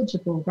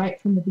intelligible right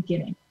from the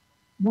beginning,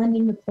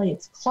 lending the play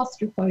its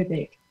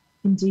claustrophobic,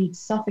 indeed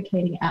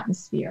suffocating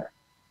atmosphere.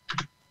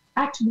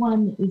 Act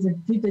 1 is a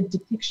vivid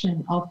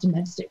depiction of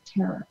domestic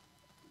terror.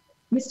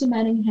 Mr.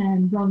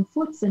 Manningham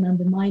wrong-foots and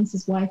undermines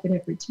his wife at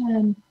every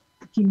turn,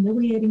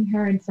 humiliating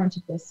her in front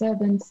of their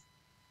servants,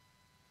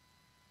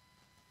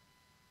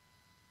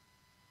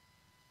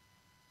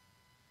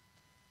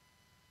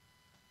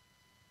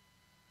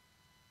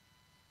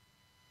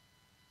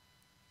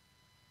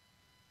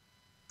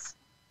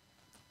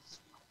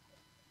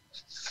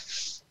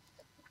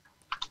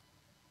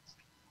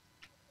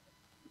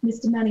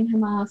 Mr.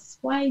 Manningham asks,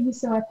 "Why are you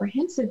so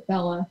apprehensive,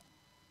 Bella?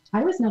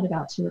 I was not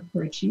about to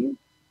reproach you."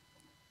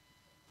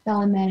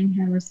 Bella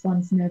Manningham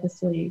responds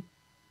nervously,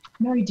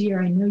 "No,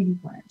 dear, I know you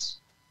weren't."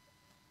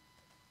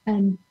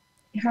 And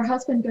her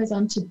husband goes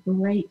on to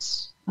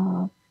berate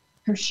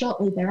her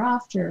shortly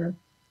thereafter,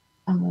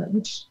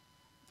 which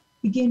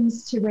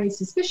begins to raise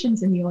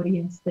suspicions in the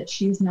audience that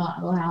she is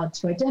not allowed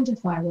to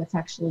identify what's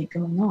actually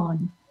going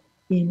on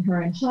in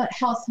her own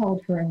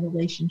household, her own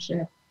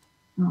relationship.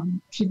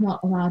 She's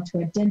not allowed to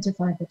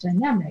identify the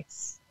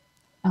dynamics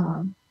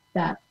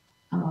that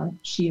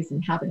she is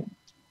inhabiting.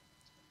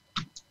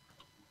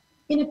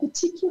 In a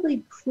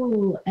particularly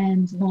cruel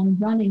and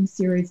long-running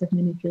series of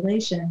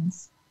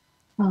manipulations,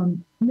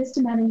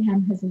 Mr.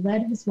 Manningham has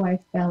led his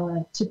wife,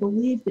 Bella, to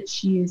believe that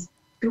she is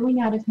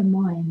going out of her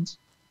mind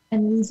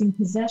and losing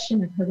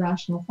possession of her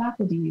rational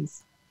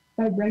faculties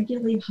by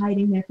regularly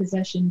hiding their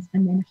possessions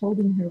and then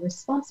holding her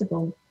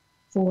responsible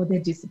for their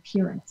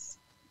disappearance.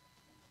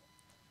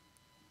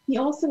 He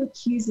also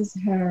accuses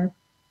her,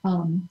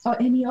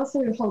 and he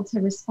also holds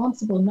her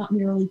responsible not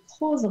merely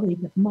causally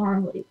but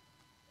morally,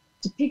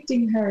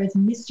 depicting her as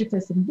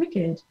mischievous and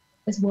wicked,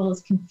 as well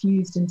as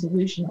confused and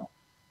delusional.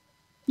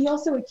 He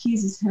also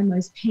accuses her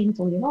most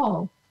painfully of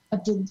all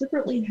of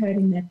deliberately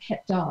hurting their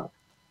pet dog,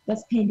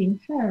 thus painting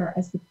her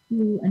as the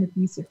cruel and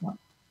abusive one.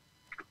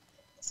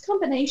 This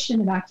combination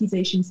of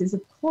accusations is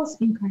of course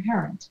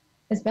incoherent,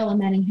 as Bella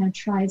Manningham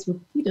tries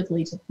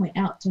repeatedly to point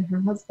out to her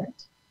husband.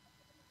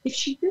 If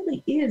she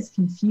really is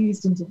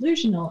confused and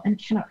delusional and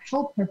cannot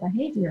help her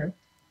behavior,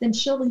 then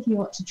surely he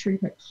ought to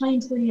treat her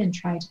kindly and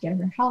try to get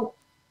her help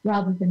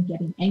rather than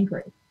getting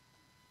angry.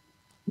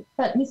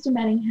 But Mr.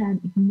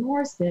 Manningham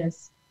ignores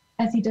this,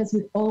 as he does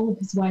with all of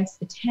his wife's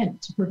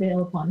attempt to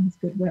prevail upon his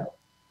goodwill.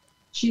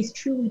 She is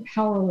truly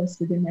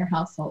powerless within their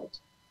household,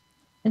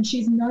 and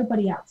she's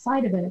nobody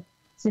outside of it,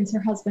 since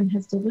her husband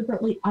has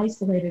deliberately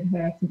isolated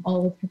her from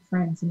all of her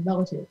friends and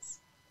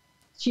relatives.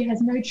 She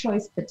has no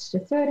choice but to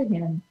defer to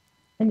him,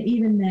 and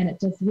even then it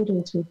does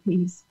little to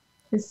appease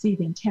his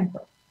seething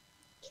temper.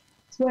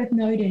 It's worth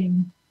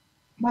noting,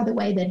 by the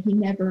way, that he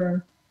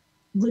never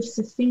lifts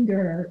a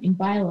finger in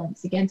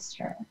violence against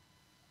her,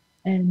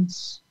 and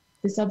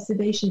this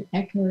observation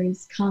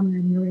echoes Carmen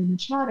and Maria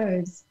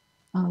Machado's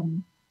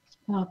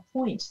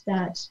point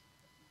that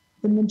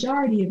the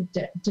majority of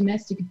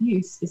domestic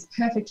abuse is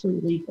perfectly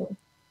legal,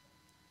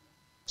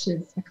 which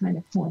is a kind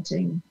of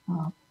haunting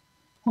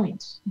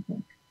point, I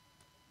think.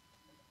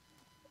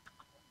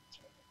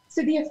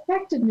 So the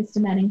effect of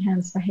Mr.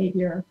 Manningham's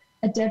behavior,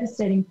 a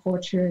devastating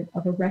portrait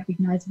of a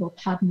recognizable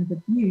pattern of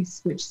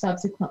abuse, which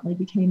subsequently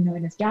became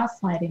known as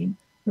gaslighting,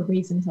 for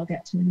reasons I'll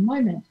get to in a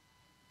moment,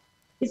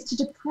 is to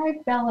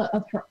deprive Bella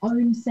of her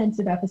own sense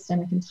of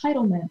epistemic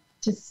entitlement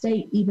to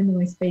state even the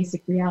most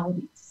basic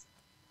realities.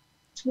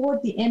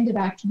 Toward the end of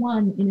Act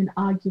 1, in an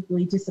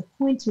arguably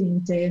disappointing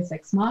Deus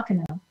Ex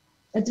Machina,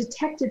 a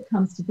detective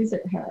comes to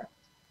visit her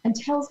and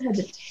tells her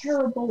the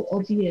terrible,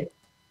 albeit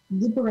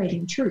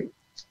liberating truth.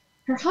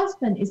 Her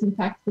husband is in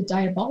fact the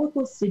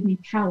diabolical Sidney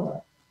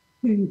Power,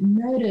 who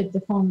murdered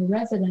the former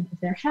resident of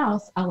their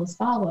house, Alice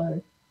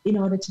Barlow, in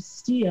order to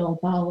steal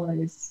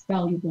Barlow's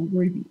valuable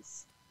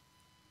rubies.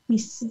 He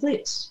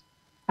slit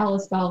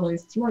Alice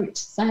Barlow's throat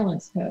to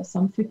silence her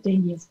some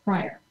 15 years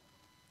prior.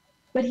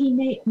 But he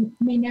may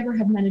never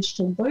have managed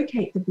to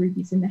locate the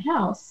rubies in the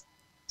house.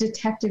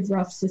 Detective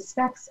Ruff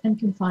suspects and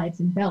confides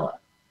in Bella.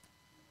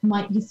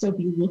 Might he still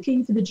be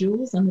looking for the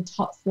jewels on the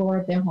top floor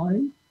of their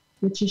home,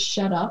 which is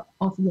shut up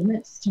off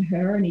limits to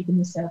her and even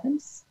the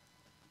servants?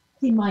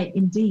 He might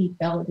indeed,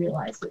 Bella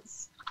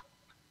realizes.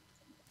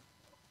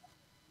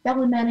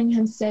 Bella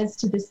Manningham says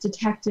to this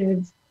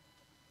detective,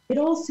 "It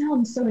all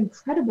sounds so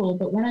incredible,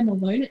 but when I'm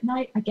alone at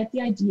night, I get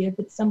the idea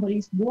that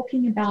somebody's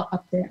walking about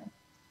up there.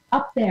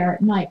 Up there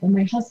at night when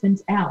my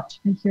husband's out,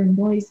 I hear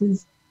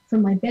noises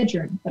from my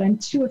bedroom, but I'm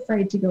too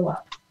afraid to go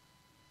up."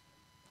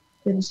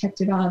 The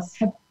detective asks,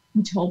 "Have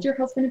you told your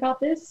husband about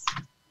this?"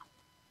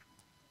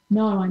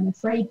 "No, I'm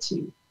afraid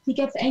to. He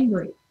gets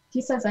angry.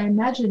 He says I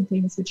imagine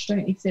things which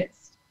don't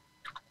exist."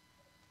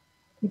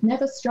 "It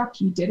never struck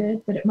you, did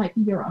it, that it might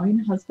be your own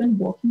husband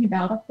walking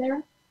about up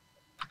there?"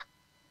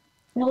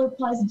 Bella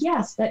replies,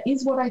 "Yes, that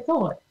is what I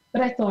thought,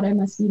 but I thought I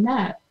must be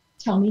mad.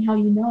 Tell me how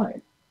you know."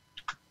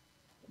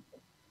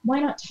 "Why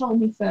not tell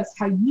me first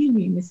how you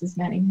knew Mrs.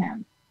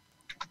 Manningham?"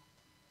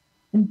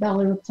 And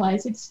Bella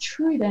replies, "It's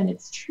true then,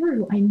 it's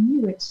true. I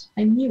knew it,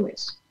 I knew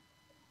it."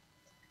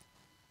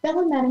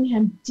 Bella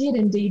Manningham did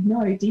indeed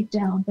know deep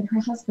down that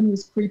her husband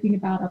was creeping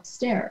about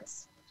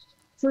upstairs.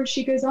 For as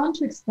she goes on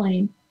to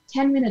explain,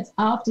 10 minutes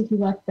after he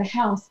left the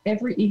house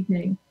every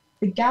evening,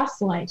 the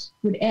gas light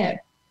would ebb,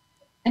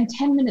 and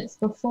 10 minutes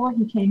before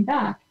he came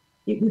back,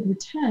 it would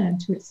return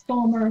to its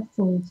former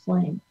full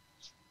flame.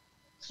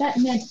 That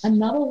meant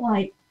another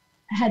light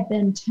had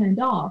been turned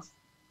off,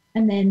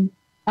 and then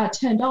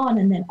turned on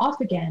and then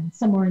off again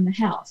somewhere in the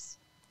house,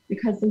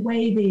 because the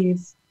way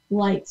these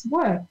lights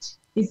worked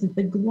is that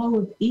the glow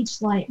of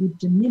each light would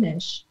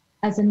diminish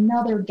as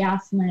another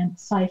gas lamp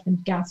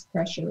siphoned gas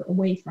pressure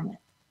away from it.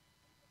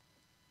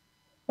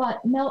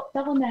 But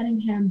Bella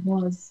Manningham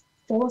was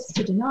forced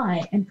to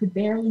deny and could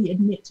barely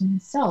admit to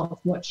herself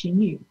what she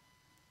knew.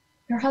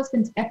 Her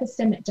husband's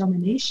epistemic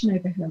domination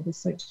over her was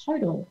so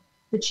total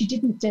that she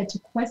didn't dare to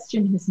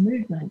question his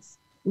movements,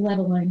 let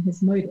alone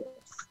his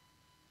motives.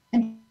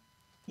 And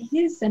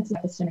his sense of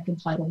epistemic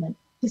entitlement,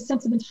 his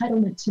sense of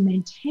entitlement to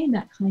maintain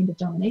that kind of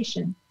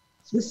domination,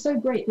 was so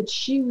great that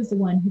she was the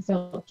one who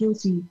felt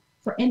guilty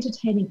for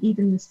entertaining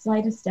even the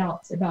slightest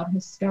doubts about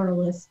her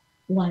scurrilous,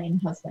 lying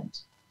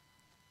husband.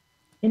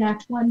 In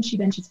Act 1, she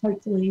ventures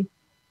hopefully,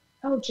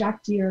 "Oh,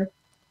 Jack, dear,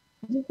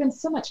 you've been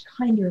so much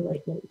kinder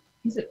lately.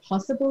 Is it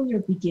possible you're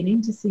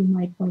beginning to see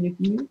my point of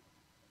view?"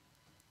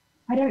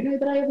 "I don't know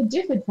that I ever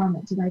differed from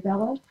it, did I,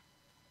 Bella?"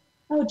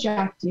 "Oh,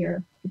 Jack,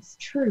 dear, it's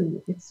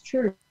true, it's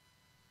true."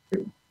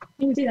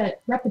 You see that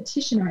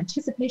repetition or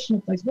anticipation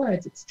of those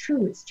words, "it's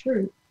true, it's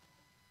true."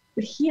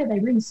 But here they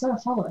ring so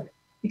hollow,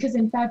 because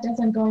in fact, as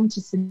I'm going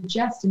to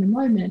suggest in a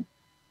moment,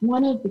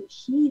 one of the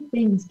key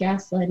things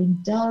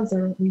gaslighting does,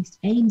 or at least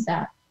aims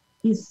at,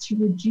 is to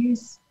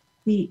reduce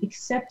the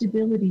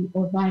acceptability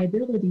or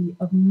viability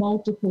of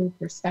multiple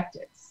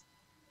perspectives.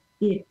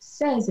 It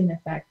says, in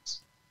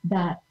effect,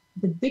 that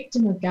the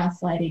victim of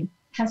gaslighting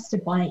has to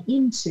buy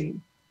into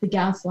the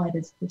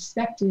gaslighter's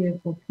perspective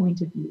or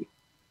point of view.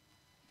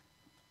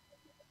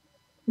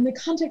 In the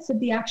context of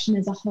the action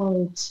as a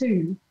whole,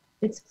 too,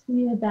 it's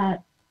clear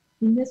that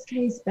in this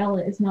case,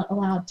 Bella is not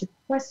allowed to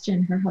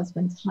question her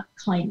husband's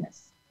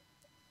kindness,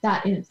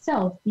 that in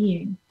itself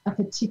being a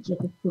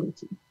particular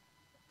cruelty.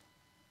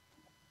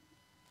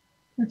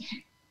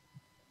 Okay.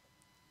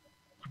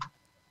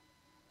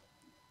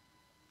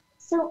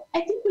 So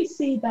I think we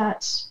see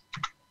that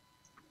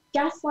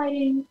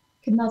gaslighting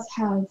can thus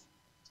have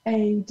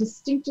a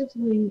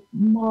distinctively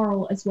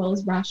moral as well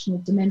as rational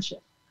dimension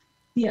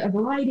via a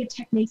variety of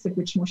techniques of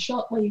which more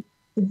shortly,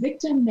 the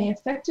victim may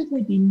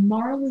effectively be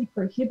morally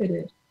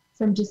prohibited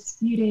from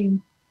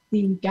disputing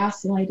the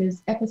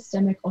gaslighter's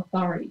epistemic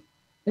authority,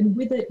 and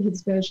with it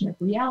his version of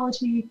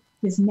reality,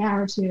 his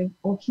narrative,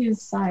 or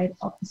his side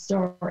of the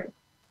story.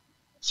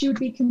 She would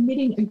be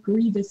committing a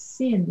grievous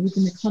sin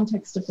within the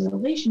context of the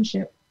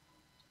relationship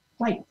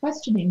by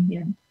questioning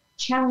him,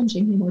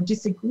 challenging him, or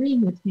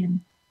disagreeing with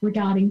him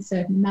regarding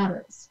certain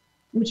matters,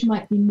 which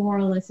might be more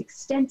or less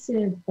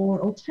extensive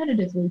or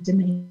alternatively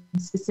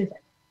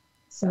domain-specific.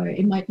 So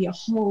it might be a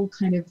whole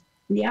kind of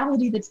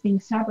reality that's being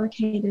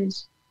fabricated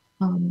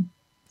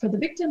for the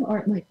victim, or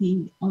it might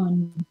be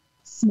on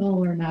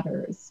smaller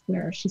matters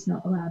where she's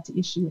not allowed to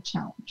issue a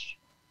challenge.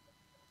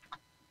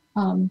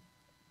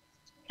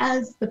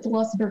 As the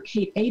philosopher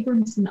Kate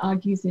Abramson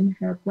argues in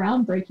her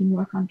groundbreaking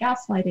work on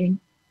gaslighting,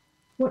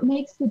 what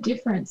makes the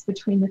difference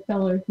between the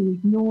fellow who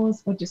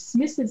ignores or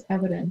dismisses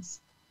evidence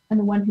and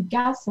the one who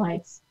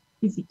gaslights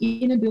is the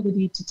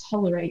inability to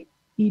tolerate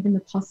even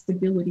the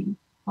possibility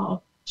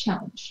of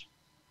challenge.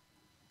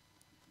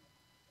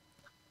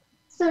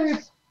 So,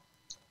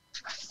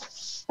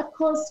 of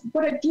course,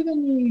 what I've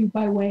given you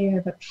by way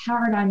of a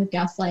paradigm of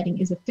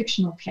gaslighting is a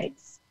fictional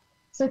case.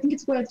 So I think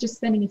it's worth just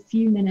spending a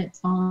few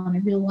minutes on a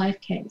real-life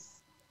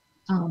case.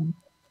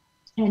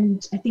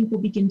 And I think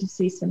we'll begin to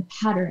see some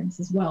patterns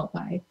as well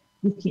by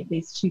looking at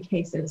these two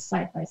cases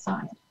side by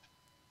side.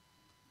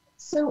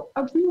 So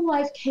a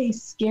real-life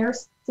case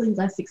scarcely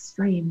less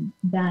extreme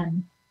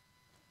than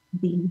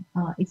the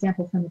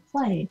example from the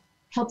play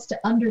helps to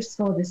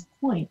underscore this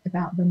point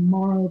about the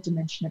moral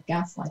dimension of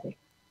gaslighting.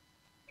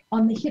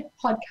 On the hit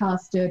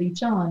podcast Dirty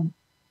John,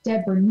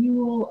 Deborah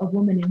Newell, a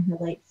woman in her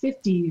late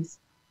 50s,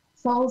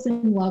 falls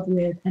in love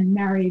with and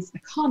marries a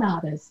con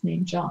artist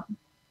named John.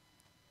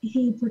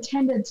 He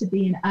pretended to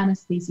be an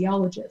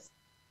anesthesiologist,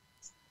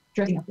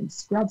 dressing up in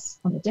scrubs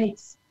on the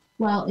dates,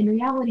 while in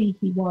reality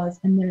he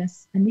was a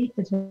nurse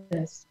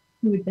anesthetist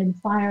who had been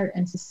fired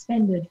and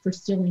suspended for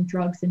stealing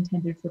drugs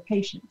intended for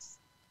patients,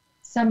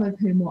 some of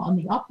whom were on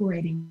the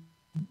operating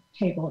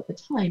table at the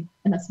time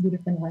and thus would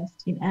have been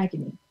left in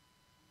agony.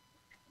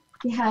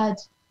 He had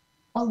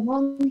a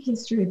long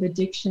history of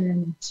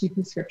addiction to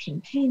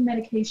prescription pain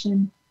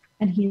medication,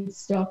 and he had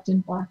stalked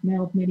and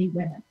blackmailed many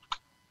women.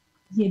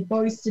 He had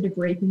boasted of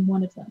raping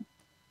one of them.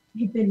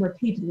 He'd been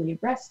repeatedly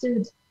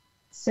arrested,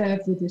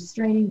 served with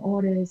restraining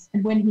orders,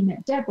 and when he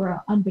met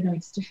Deborah,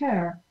 unbeknownst to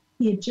her,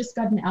 he had just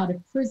gotten out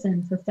of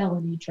prison for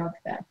felony drug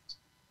theft.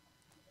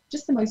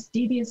 Just the most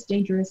devious,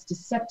 dangerous,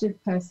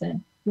 deceptive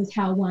person was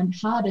how one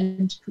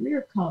hardened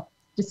career cop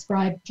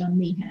described John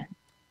Meehan,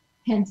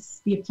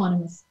 hence the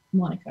eponymous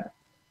moniker.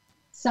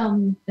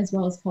 Some, as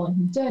well as calling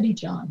him Dirty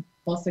John,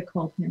 also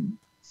called him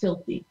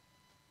Filthy.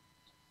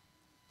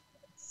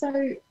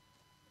 So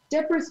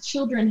Deborah's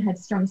children had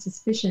strong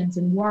suspicions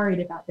and worried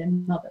about their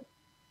mother.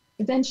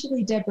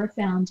 Eventually, Deborah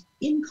found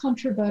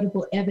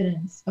incontrovertible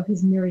evidence of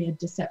his myriad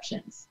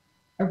deceptions: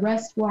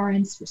 arrest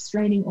warrants,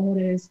 restraining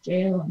orders,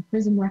 jail and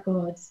prison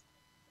records,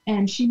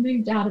 and she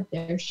moved out of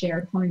their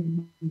shared home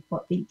in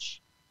Newport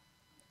Beach.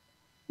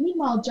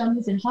 Meanwhile, John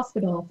was in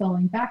hospital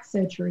following back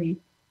surgery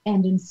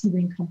and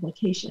ensuing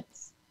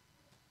complications.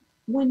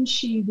 When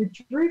she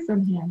withdrew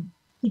from him,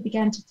 he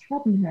began to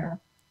threaten her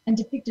and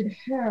depicted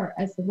her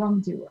as the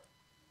wrongdoer.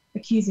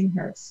 accusing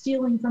her of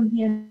stealing from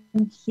him,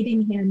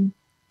 hitting him,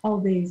 all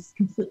these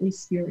completely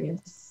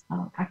spurious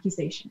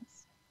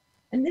accusations.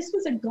 And this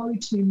was a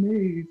go-to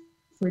move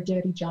for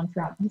Dirty John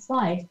throughout his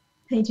life,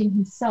 painting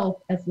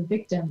himself as the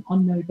victim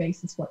on no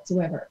basis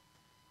whatsoever.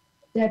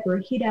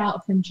 Deborah hid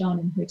out from John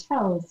in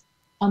hotels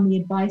on the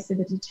advice of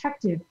a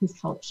detective whose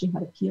help she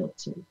had appealed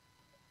to.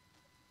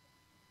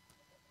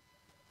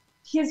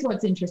 Here's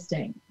what's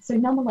interesting. So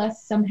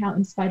nonetheless, somehow,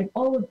 in spite of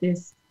all of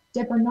this,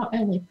 Deborah not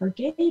only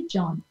forgave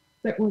John,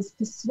 but was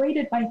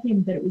persuaded by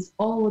him that it was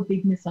all a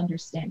big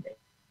misunderstanding.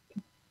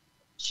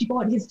 She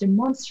bought his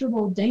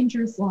demonstrable,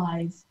 dangerous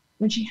lies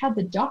when she had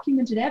the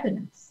documented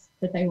evidence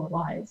that they were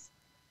lies,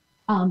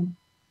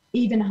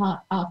 even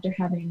after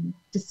having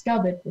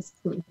discovered this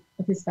proof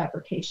of his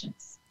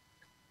fabrications.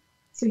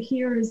 So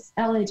here's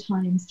LA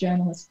Times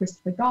journalist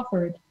Christopher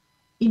Goffard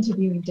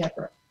interviewing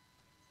Deborah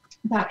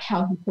about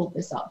how he pulled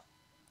this off.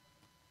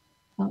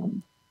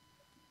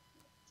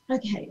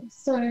 Okay,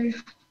 so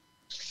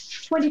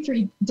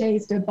 23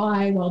 days go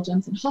by while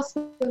John's in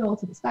hospital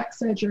for this back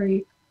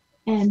surgery,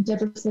 and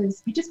Deborah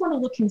says, I just want to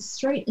look him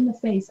straight in the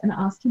face and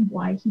ask him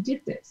why he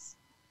did this.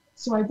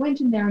 So I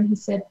went in there and he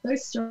said,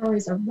 those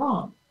stories are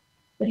wrong,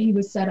 that he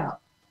was set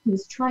up. He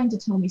was trying to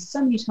tell me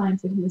so many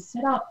times that he was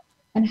set up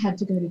and had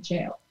to go to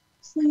jail.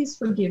 Please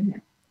forgive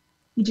him.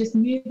 He just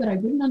knew that I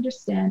wouldn't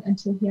understand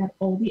until he had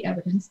all the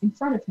evidence in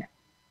front of him.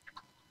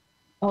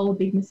 All a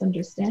big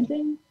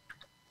misunderstanding?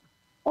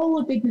 All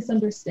a big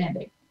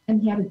misunderstanding.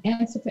 And he had an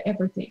answer for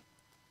everything.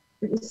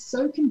 It was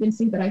so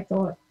convincing that I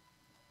thought,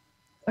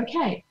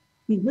 okay,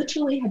 he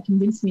literally had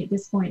convinced me at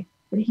this point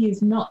that he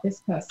is not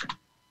this person,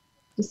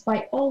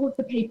 despite all of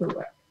the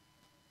paperwork.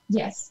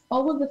 Yes,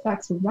 all of the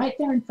facts were right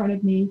there in front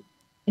of me,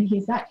 and he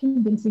is that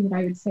convincing that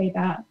I would say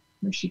that,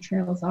 where she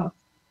trails off.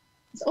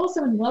 He's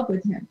also in love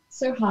with him.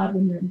 So hard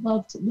when you're in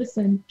love to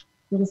listen.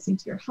 You're listening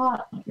to your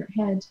heart, not your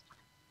head.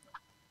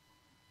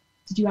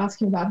 Did you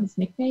ask him about his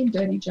nickname,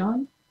 Dirty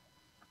John?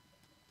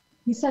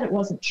 He said it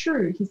wasn't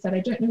true. He said, I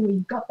don't know where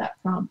you got that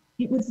from.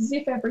 It was as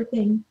if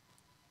everything,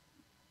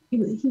 he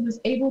was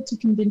able to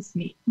convince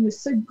me. He was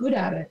so good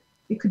at it.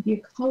 It could be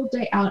a cold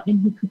day out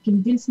and he could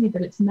convince me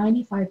that it's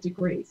 95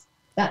 degrees.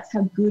 That's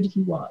how good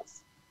he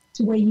was,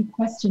 to where you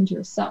questioned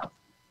yourself.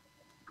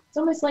 It's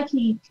almost like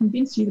he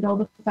convinced you that all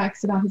the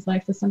facts about his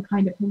life were some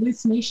kind of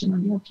hallucination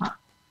on your part.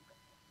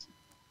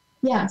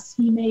 Yes,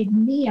 he made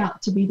me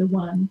out to be the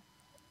one,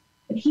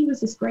 that he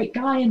was this great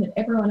guy and that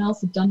everyone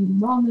else had done him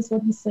wrong, is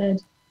what he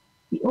said.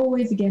 He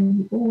always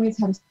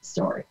had a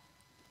story.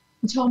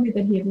 He told me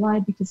that he had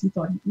lied because he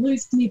thought he'd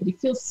lose me, but he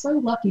feels so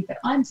lucky that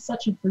I'm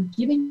such a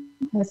forgiving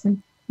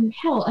person, and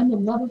hell, I'm the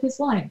love of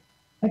his life.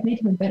 I've made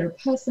him a better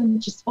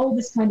person, just all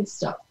this kind of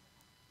stuff.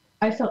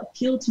 I felt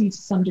guilty to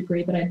some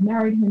degree that I'd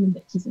married him and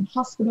that he's in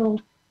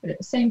hospital, but at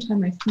the same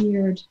time I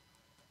feared.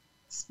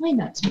 Explain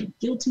that to me.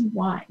 Guilty,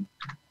 why?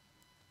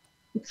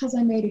 Because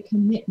I made a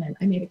commitment.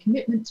 I made a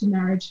commitment to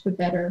marriage for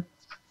better,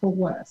 for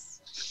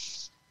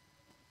worse.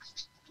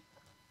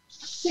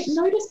 So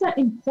notice that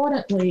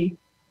importantly,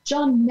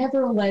 John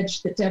never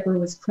alleged that Deborah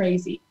was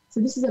crazy. So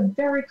this is a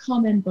very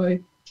common both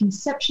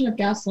conception of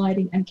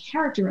gaslighting and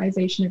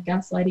characterization of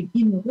gaslighting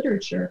in the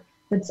literature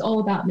that's all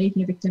about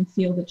making a victim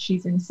feel that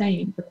she's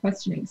insane for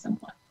questioning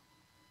someone.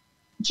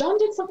 John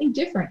did something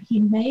different. He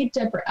made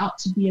Deborah out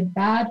to be a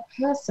bad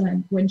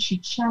person when she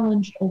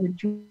challenged or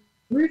withdrew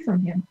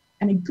from him,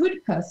 and a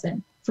good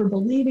person for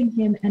believing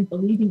him and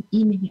believing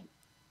in him.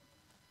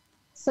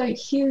 So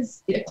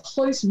a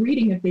close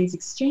reading of these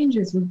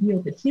exchanges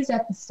revealed that his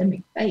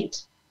epistemic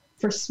fate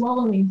for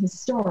swallowing his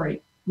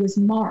story was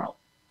moral.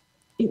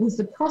 It was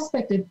the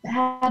prospect of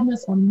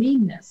badness or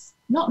meanness,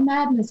 not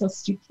madness or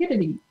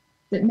stupidity,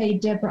 that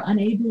made Deborah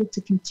unable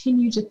to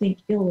continue to think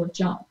ill of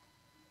John.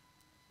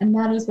 And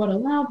that is what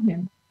allowed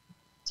him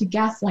to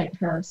gaslight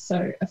her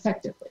so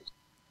effectively.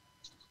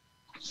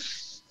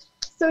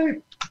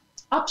 So,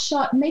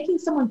 upshot, making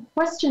someone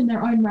question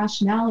their own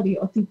rationality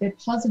or think they're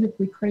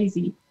positively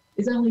crazy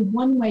is only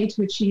one way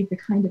to achieve the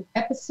kind of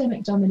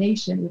epistemic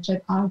domination which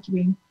I'm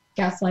arguing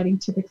gaslighting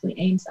typically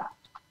aims at.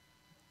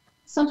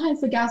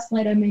 Sometimes the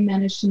gaslighter may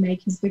manage to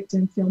make his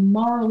victim feel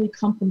morally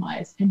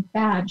compromised and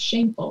bad,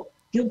 shameful,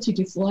 guilty,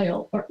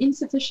 disloyal, or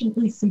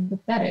insufficiently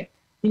sympathetic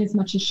in as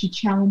much as she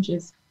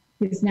challenges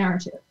his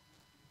narrative.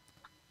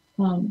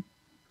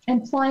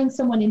 And flying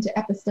someone into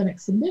epistemic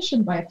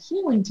submission by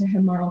appealing to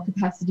her moral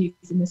capacities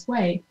in this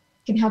way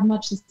can have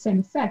much the same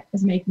effect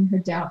as making her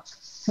doubt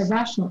her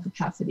rational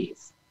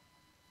capacities.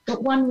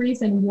 But one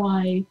reason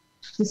why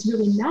this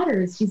really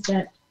matters is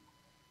that,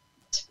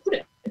 to put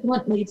it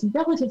bluntly, it's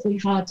relatively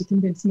hard to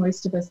convince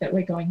most of us that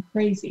we're going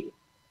crazy,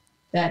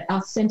 that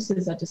our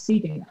senses are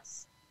deceiving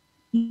us.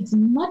 It's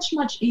much,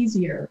 much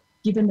easier,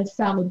 given the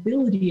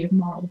fallibility of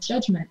moral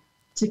judgment,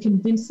 to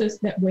convince us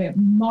that we're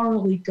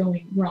morally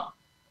going wrong.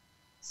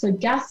 So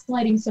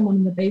gaslighting someone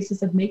on the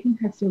basis of making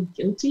her feel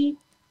guilty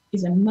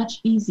is a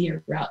much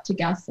easier route to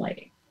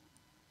gaslighting.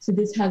 So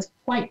this has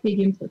quite big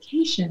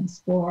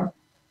implications for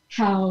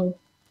how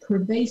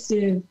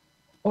pervasive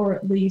or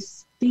at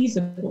least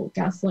feasible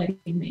gaslighting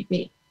may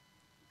be.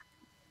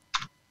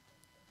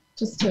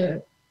 just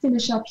to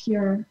finish up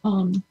here.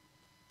 So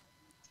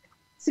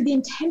the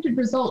intended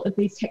result of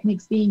these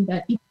techniques being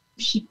that if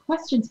she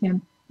questions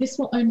him, this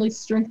will only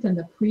strengthen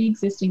the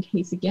pre-existing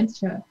case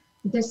against her,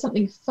 that there's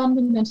something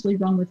fundamentally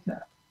wrong with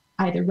her.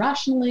 Either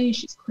rationally,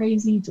 she's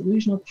crazy,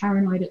 delusional,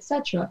 paranoid,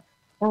 etc.,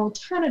 or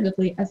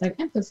alternatively, as I've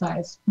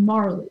emphasized,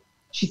 morally,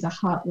 she's a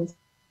heartless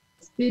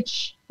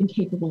bitch,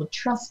 incapable of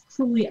trust,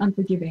 cruelly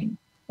unforgiving,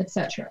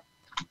 etc.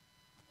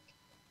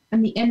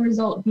 And the end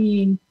result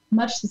being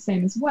much the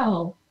same as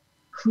well,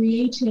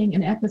 creating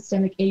an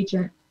epistemic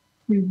agent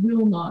who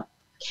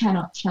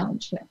cannot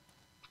challenge him.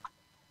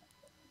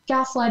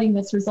 Gaslighting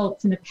thus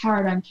results in a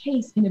paradigm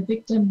case in a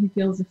victim who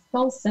feels a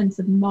false sense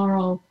of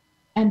moral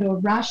and or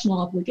rational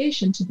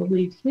obligation to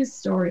believe his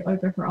story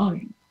over her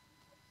own.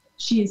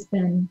 She has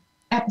been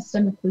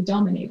epistemically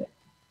dominated,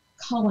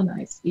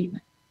 colonized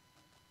even.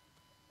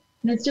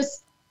 And it's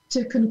just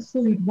to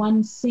conclude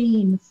one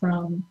scene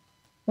from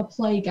the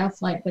play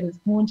Gaslight that has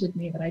haunted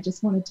me that I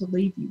just wanted to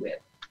leave you with.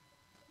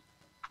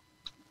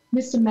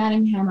 Mr.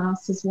 Manningham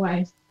asks his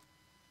wife,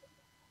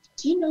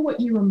 "Do you know what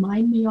you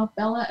remind me of,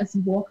 Bella, as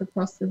you walk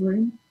across the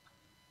room?"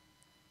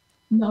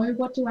 "No,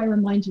 what do I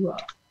remind you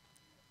of?"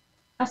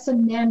 "A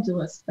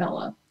somnambulist,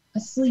 Bella, a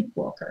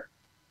sleepwalker."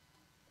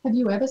 "Have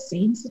you ever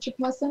seen such a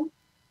person?"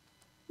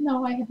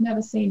 "No, I have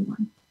never seen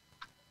one."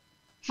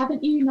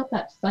 "Haven't you not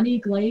that funny,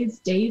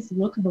 glazed, dazed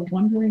look of a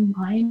wandering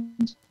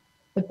mind,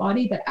 the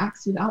body that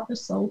acts without the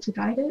soul to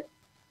guide it?"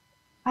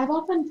 "I've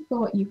often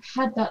thought you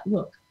had that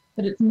look,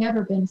 but it's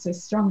never been so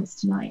strong as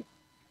tonight."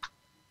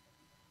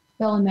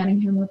 Bella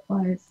Manningham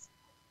replies,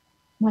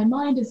 "My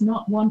mind is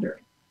not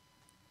wandering."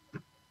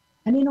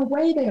 And in a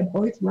way, they are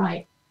both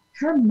right.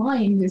 Her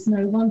mind is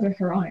no longer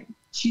her own.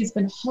 She has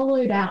been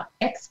hollowed out,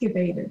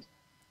 excavated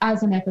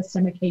as an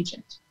epistemic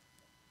agent.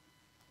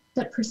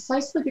 But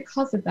precisely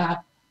because of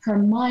that, her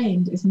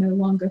mind is no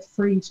longer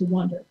free to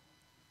wander.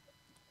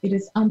 It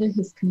is under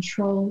his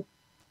control,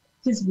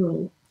 his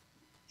rule,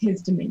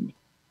 his dominion.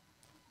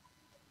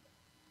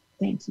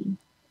 Thank you.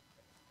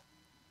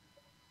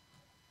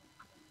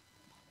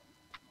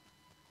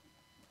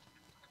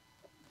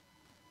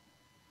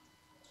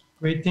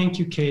 Great. Thank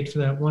you, Kate, for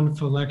that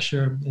wonderful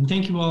lecture. And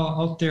thank you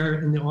all out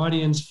there in the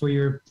audience for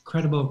your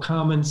incredible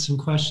comments and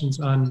questions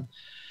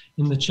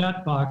in the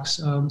chat box.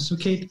 So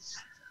Kate,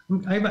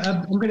 I'm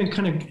going to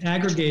kind of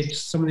aggregate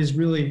some of these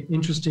really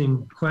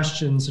interesting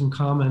questions and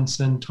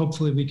comments, and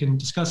hopefully we can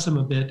discuss them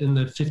a bit in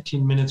the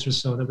 15 minutes or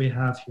so that we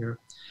have here.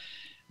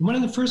 One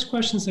of the first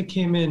questions that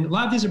came in, a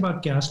lot of these are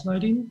about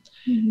gaslighting.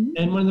 Mm-hmm.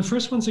 And one of the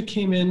first ones that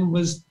came in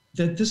was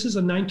that this is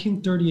a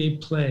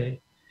 1938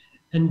 play,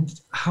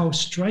 and how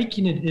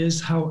striking it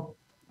is, how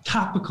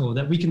topical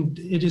that we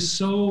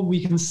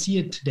can see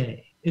it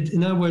today.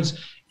 In other words,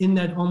 in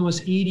that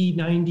almost 80,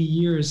 90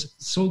 years,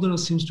 so little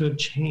seems to have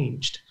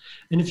changed.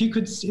 And if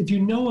you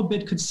know a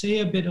bit, could say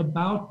a bit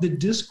about the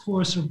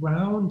discourse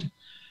around,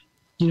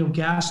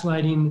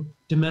 gaslighting,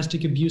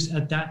 domestic abuse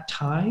at that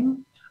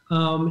time.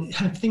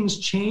 Have things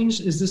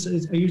changed? Is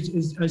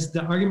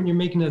the argument you're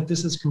making that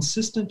this is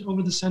consistent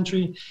over the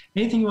century?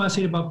 Anything you want to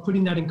say about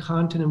putting that in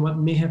content and what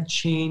may have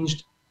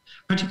changed,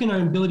 particularly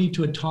in our ability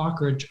to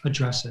talk or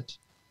address it?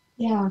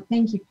 Yeah,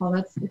 thank you, Paul.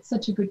 It's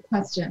such a good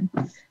question.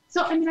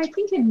 So, I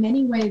think in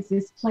many ways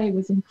this play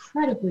was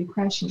incredibly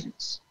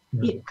prescient.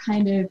 Yeah. It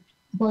kind of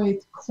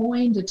both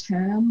coined a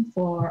term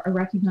for a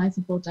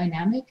recognizable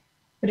dynamic,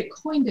 but it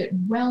coined it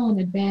well in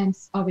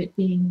advance of it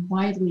being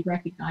widely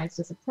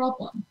recognized as a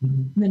problem.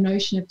 Mm-hmm. The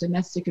notion of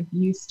domestic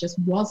abuse just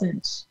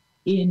wasn't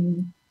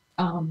in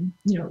common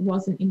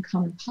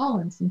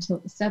parlance until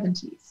the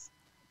 70s.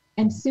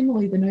 And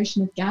similarly, the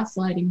notion of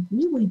gaslighting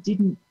really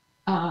didn't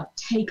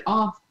take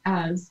off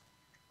as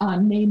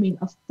naming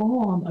a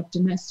form of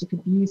domestic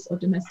abuse or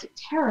domestic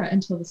terror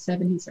until the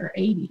 70s or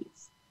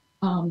 80s.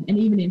 And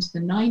even into the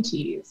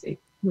 90s, it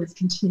was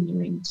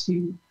continuing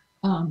to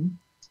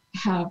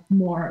have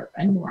more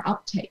and more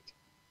uptake.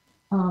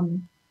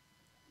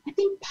 I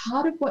think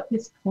part of what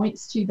this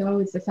points to, though,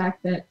 is the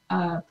fact that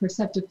a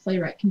perceptive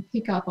playwright can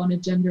pick up on a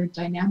gender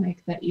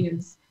dynamic that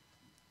is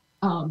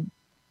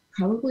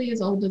probably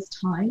as old as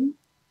time,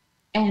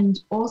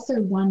 and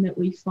also one that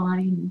we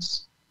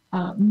find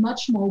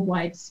much more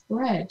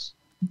widespread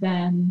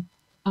than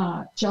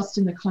just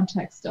in the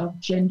context of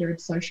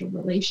gendered social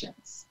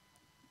relations.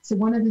 So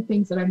one of the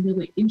things that I'm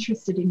really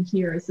interested in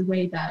here is the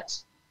way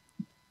that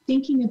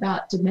thinking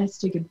about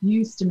domestic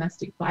abuse,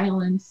 domestic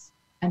violence,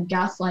 and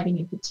gaslighting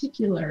in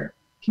particular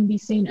can be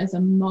seen as a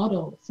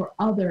model for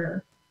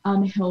other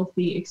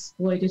unhealthy,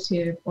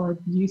 exploitative, or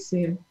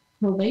abusive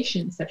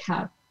relations that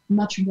have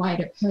much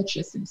wider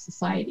purchase in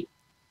society.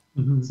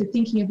 Mm-hmm. So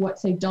thinking of what,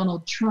 say,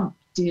 Donald Trump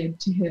did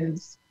to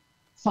his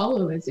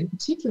followers in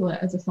particular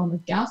as a form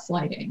of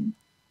gaslighting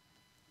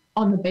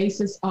on the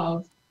basis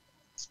of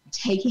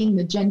taking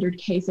the gendered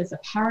case as a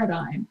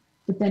paradigm,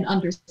 but then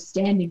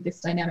understanding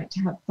this dynamic to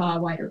have far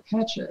wider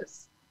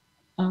purchase.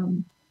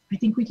 I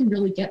think we can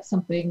really get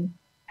something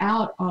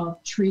out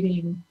of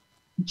treating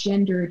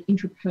gendered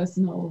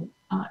interpersonal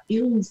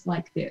ills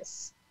like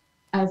this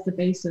as the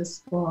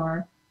basis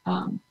for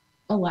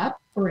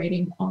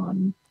elaborating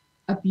on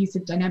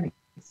abusive dynamics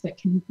that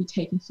can be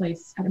taking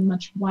place at a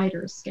much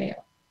wider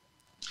scale.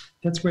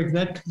 That's great.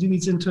 That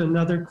leads into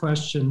another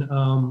question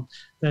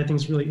that I think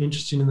is really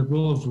interesting, in the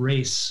role of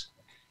race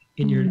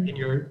in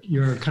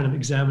your kind of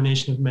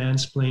examination of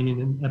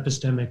mansplaining and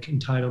epistemic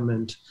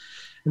entitlement.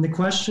 And the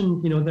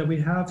question, that we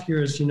have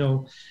here is,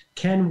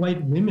 can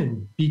white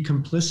women be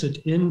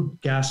complicit in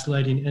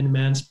gaslighting and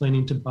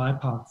mansplaining to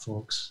BIPOC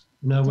folks?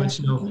 In other words,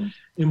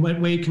 in what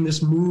way can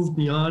this move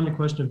beyond the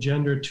question of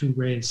gender to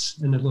race?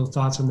 And a little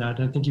thoughts on that.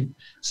 And I think you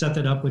set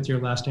that up with your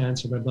last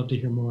answer, but I'd love to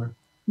hear more.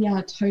 Yeah,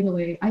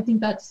 totally. I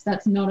think that's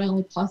not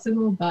only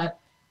possible, but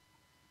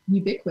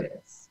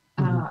ubiquitous.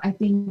 I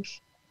think,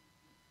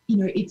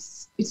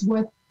 it's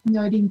worth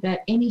noting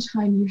that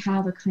anytime you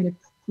have a kind of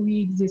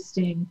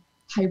pre-existing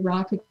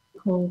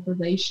hierarchical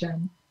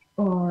relation,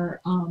 or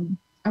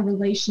a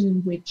relation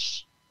in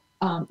which,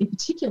 in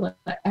particular,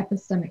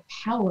 epistemic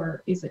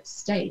power is at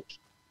stake,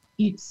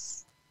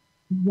 it's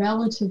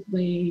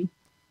relatively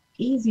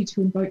easy to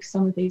invoke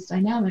some of these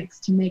dynamics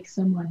to make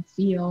someone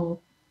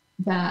feel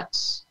that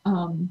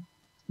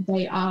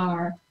they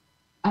are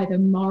either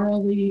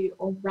morally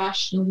or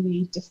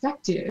rationally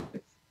defective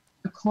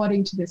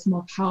according to this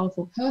more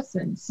powerful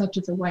person, such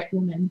as a white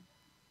woman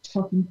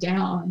talking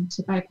down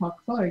to BIPOC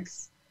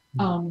folks.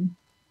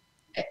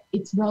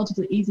 It's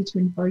relatively easy to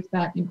invoke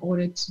that in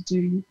order to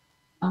do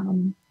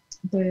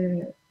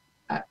to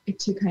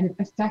kind of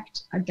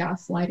affect a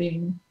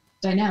gaslighting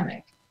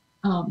dynamic.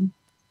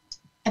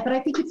 But I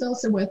think it's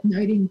also worth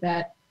noting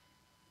that,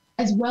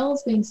 as well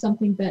as being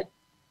something that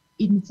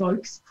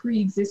invokes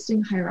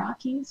pre-existing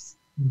hierarchies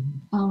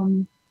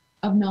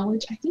of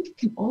knowledge, I think it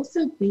can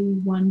also be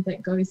one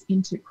that goes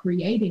into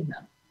creating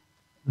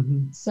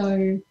them.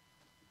 So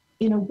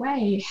in a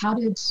way, how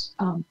did,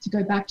 to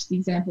go back to the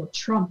example of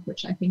Trump,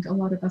 which I think a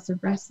lot of us are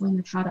wrestling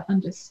with how to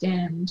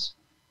understand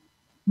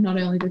not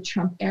only the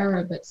Trump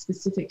era, but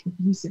specific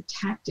abusive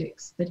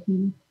tactics that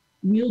he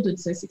wielded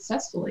so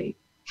successfully.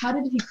 How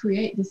did he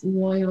create this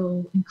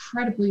loyal,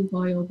 incredibly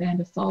loyal band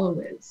of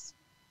followers?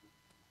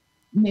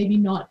 Maybe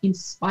not in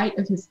spite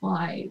of his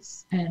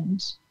lies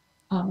and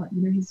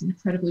his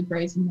incredibly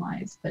brazen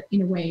lies, but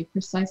in a way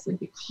precisely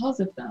because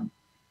of them.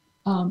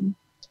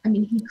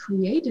 He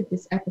created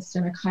this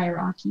epistemic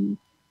hierarchy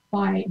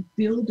by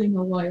building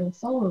a loyal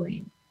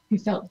following who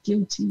felt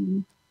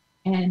guilty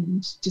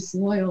and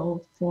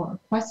disloyal for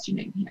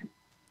questioning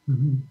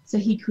him. So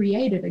he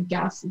created a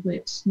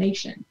gaslit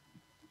nation,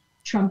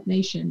 Trump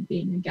Nation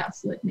being a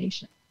gaslit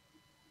nation.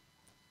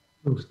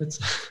 Ooh,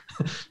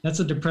 that's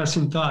a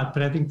depressing thought,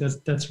 but I think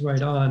that's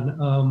right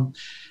on.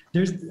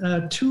 There's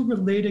two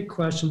related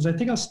questions. I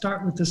think I'll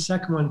start with the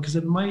second one because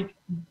it might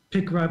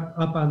pick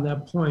up on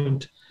that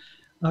point.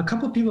 A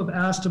couple of people have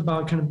asked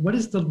about kind of what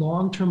is the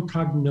long-term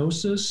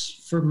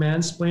prognosis for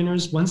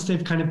mansplainers once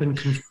they've kind of been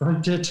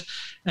confronted,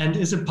 and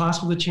is it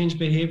possible to change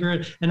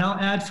behavior? And I'll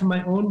add from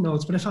my own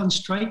notes, what I found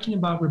striking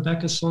about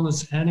Rebecca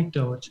Solnit's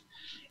anecdote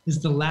is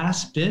the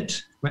last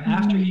bit where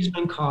after he's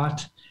been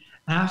caught,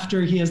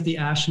 after he has the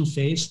ashen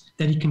face,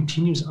 that he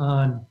continues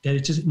on, that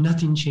it just,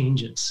 nothing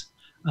changes.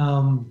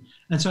 And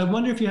so I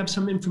wonder if you have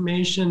some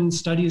information,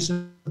 studies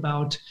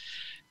about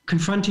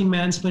confronting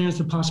mansplainers,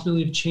 the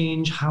possibility of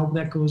change, how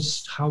that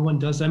goes, how one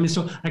does that.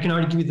 So I can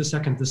already give you the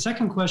second. The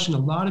second question a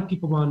lot of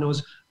people want to know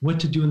is what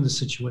to do in the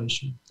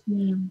situation.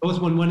 Both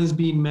when one is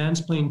being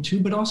mansplained to,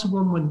 but also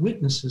when one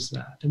witnesses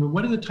that.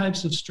 What are the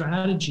types of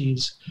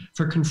strategies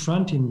for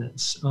confronting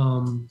this?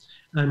 And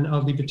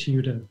I'll leave it to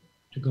you to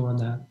go on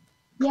that.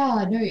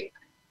 Yeah, no,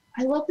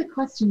 I love the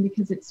question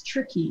because it's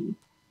tricky.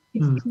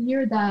 It's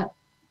clear that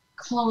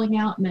calling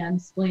out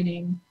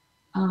mansplaining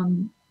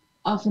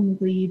often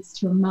means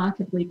to a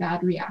markedly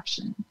bad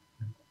reaction.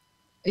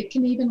 It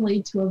can even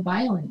lead to a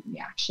violent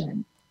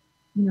reaction.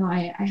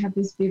 I have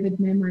this vivid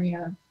memory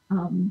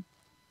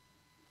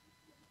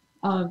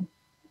of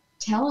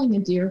telling a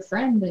dear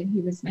friend that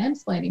he was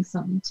mansplaining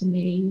something to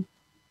me,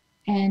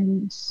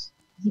 and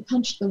he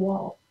punched the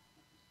wall,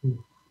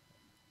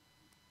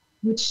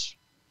 which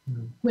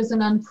was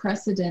an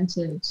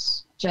unprecedented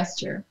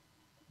gesture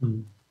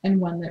and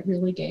one that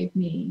really gave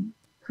me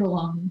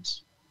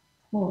prolonged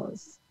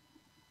pause.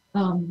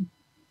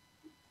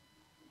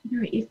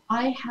 If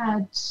I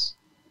had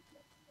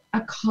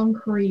a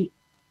concrete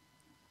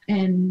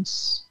and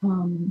sort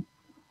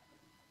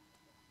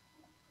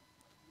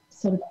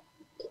of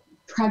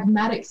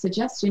pragmatic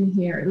suggestion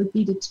here, it would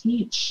be to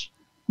teach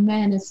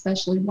men,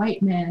 especially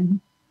white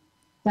men,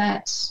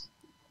 that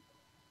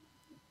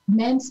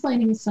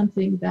mansplaining is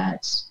something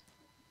that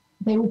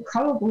they will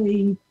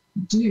probably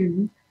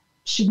do,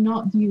 should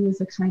not view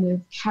as a kind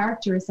of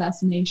character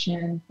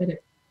assassination, that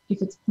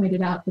if it's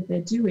pointed out that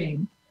they're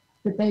doing,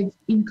 that they've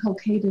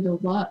inculcated a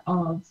lot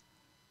of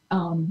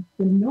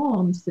the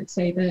norms that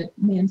say that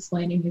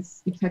mansplaining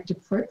is in fact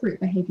appropriate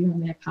behavior on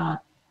their part,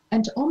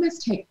 and to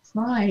almost take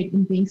pride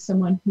in being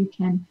someone who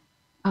can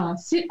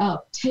sit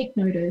up, take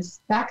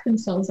notice, back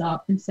themselves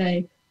up and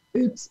say,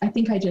 oops, I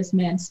think I just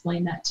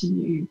mansplained that to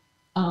you.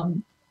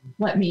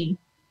 Let me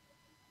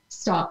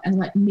stop and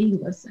let me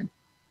listen.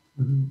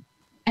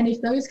 And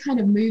if those kind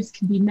of moves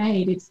can be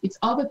made, it's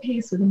of a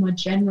piece with a more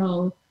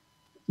general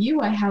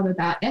view I have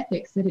about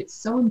ethics, that it's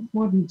so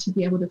important to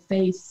be able to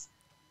face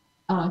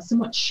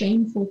somewhat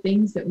shameful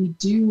things that we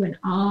do and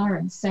are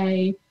and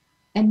say,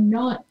 and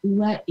not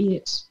let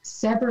it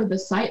sever the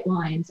sight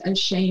lines as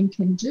shame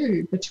can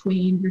do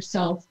between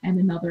yourself and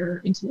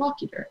another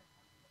interlocutor.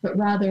 But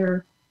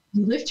rather,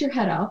 you lift your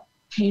head up,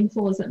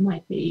 painful as it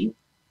might be,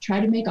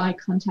 try to make eye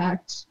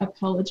contact,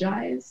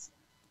 apologize,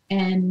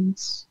 and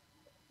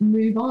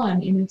move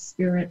on in a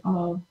spirit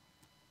of,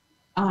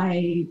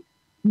 I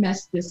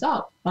messed this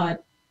up,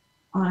 but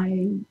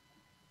I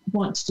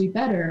want to do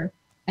better,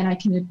 and I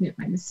can admit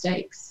my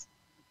mistakes.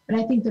 But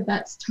I think that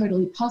that's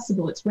totally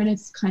possible. It's when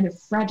its kind of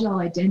fragile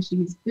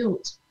identity is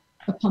built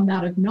upon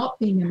that of not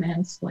being a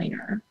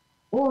mansplainer,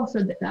 or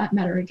for that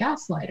matter, a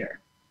gaslighter,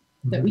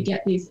 that we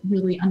get these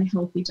really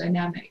unhealthy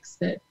dynamics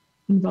that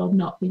involve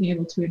not being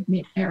able to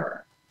admit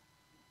error.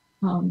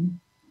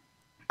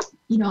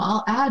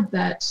 I'll add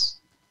that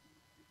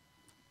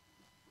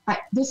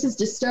this is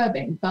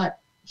disturbing, but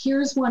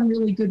here's one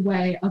really good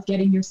way of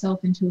getting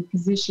yourself into a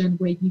position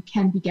where you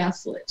can be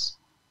gaslit.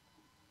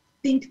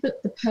 Think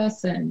that the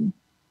person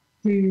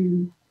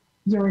who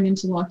you're an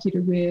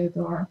interlocutor with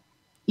or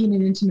in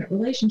an intimate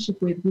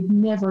relationship with would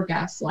never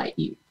gaslight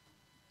you.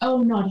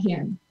 Oh, not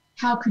him.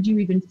 How could you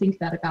even think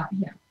that about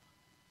him?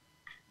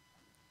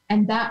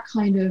 And that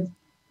kind of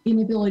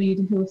inability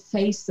to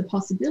face the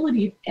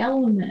possibility of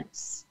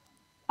elements,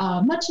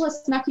 much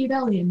less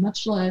Machiavellian,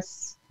 much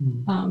less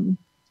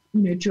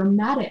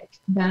dramatic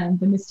than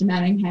the Mr.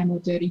 Manningham or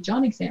Dirty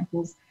John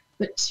examples,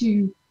 but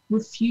to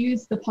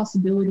refuse the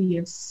possibility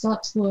of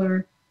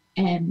subtler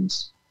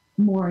and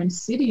more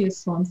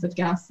insidious forms of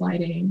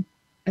gaslighting,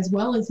 as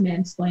well as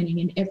mansplaining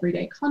in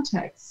everyday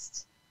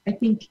contexts, I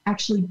think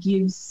actually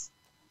gives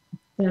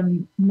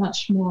them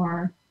much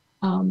more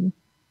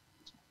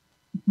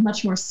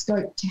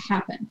scope to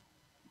happen.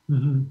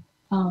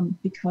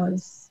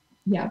 Because,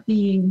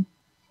 being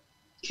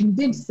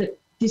convinced that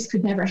this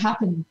could never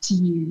happen to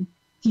you,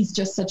 he's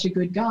just such a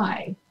good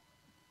guy,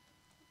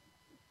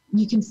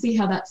 you can see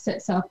how that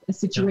sets up a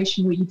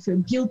situation where you'd feel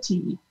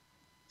guilty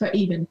for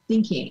even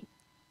thinking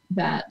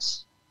that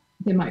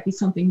there might be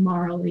something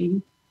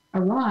morally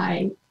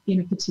awry in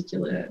a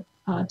particular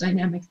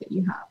dynamic that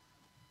you have.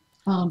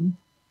 And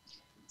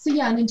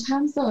in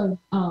terms of,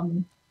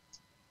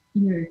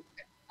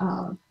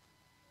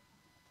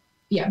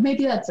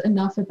 maybe that's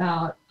enough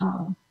about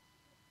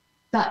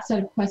that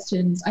set of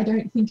questions. I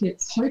don't think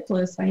it's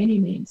hopeless by any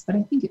means, but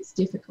I think it's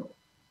difficult.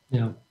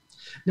 Yeah.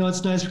 No,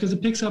 it's nice because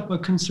it picks up a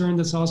concern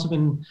that's also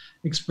been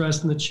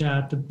expressed in the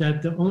chat,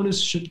 that the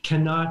onus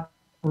cannot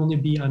only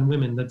be on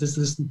women, that this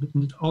is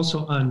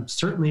also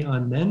certainly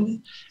on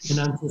men and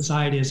on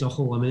society as a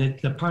whole. I mean,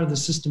 the part of the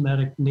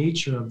systematic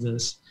nature of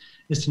this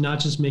is to not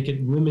just make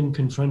it women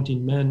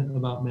confronting men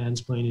about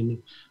mansplaining,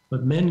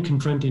 but men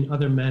confronting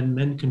other men,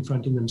 men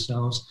confronting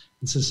themselves,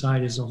 and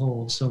society as a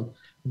whole. So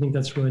I think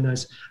that's really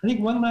nice. I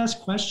think one last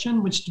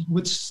question,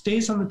 which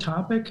stays on the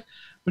topic,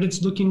 but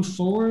it's looking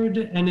forward,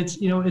 and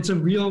it's a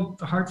real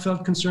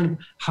heartfelt concern.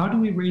 How do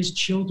we raise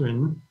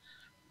children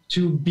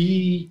to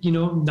be,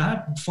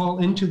 not fall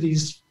into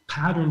these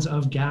patterns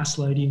of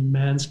gaslighting,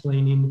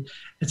 mansplaining?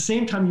 At the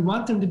same time, you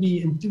want them to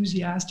be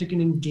enthusiastic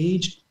and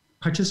engaged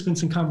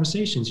participants in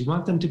conversations. You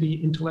want them to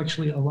be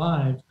intellectually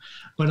alive,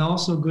 but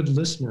also good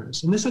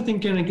listeners. And this, I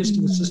think, again, gets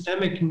to the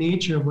systemic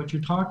nature of what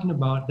you're talking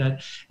about,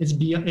 that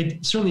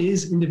it certainly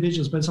is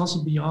individuals, but it's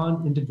also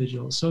beyond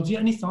individuals. So if you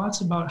have any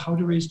thoughts about how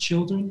to raise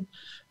children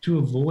to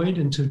avoid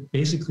and to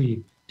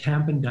basically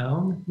tampen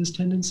down this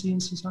tendency in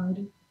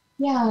society?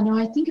 Yeah, no,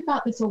 I think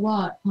about this a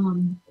lot,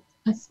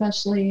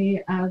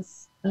 especially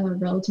as a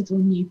relatively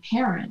new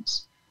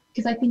parent,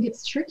 because I think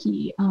it's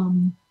tricky.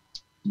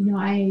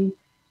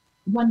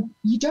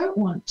 You don't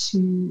want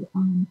to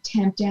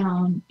tamp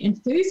down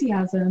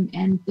enthusiasm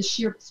and the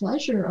sheer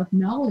pleasure of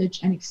knowledge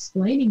and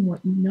explaining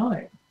what you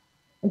know.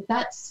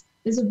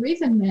 There's a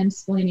reason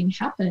mansplaining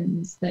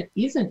happens that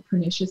isn't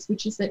pernicious,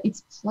 which is that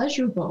it's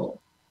pleasurable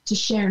to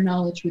share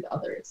knowledge with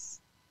others.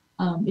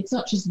 It's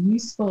not just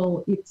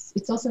useful,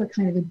 it's also a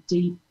kind of a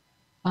deep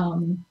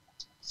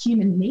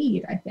human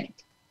need, I think.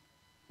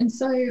 And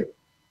so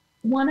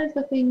one of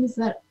the things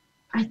that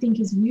I think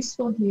is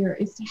useful here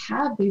is to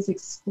have these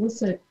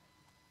explicit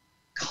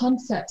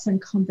concepts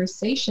and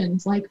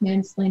conversations like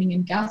mansplaining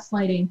and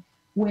gaslighting,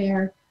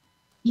 where,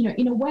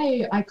 in a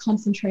way, I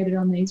concentrated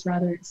on these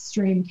rather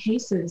extreme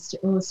cases to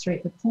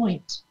illustrate the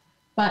point.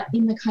 But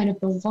in the kind of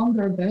the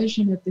longer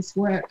version of this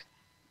work,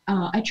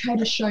 I try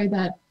to show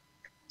that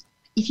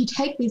if you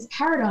take these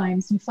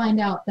paradigms, you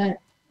find out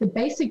that the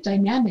basic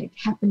dynamic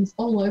happens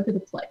all over the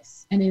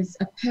place and is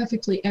a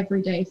perfectly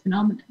everyday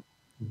phenomenon.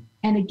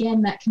 And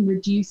again, that can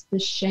reduce the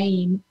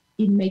shame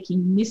in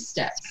making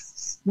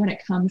missteps when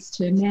it comes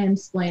to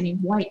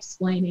mansplaining,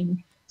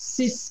 white-splaining,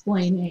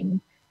 cis-splaining,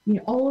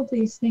 all of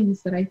these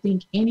things that I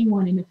think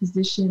anyone in a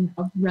position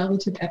of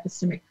relative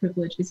epistemic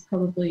privilege is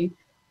probably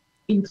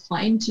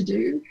inclined to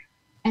do.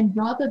 And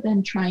rather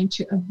than trying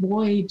to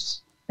avoid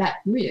that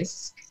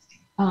risk,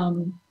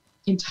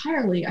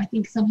 entirely, I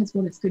think sometimes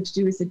what it's good to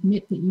do is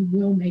admit that you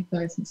will make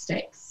those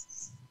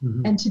mistakes,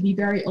 and to be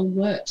very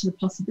alert to the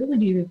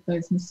possibility of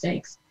those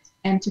mistakes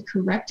and to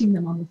correcting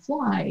them on the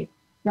fly,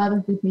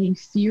 rather than being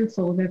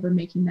fearful of ever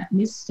making that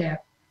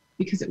misstep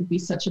because it would be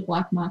such a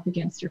black mark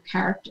against your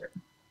character.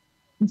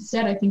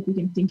 Instead, I think we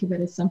can think of it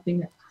as something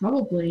that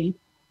probably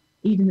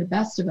even the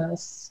best of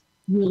us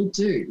will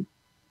do,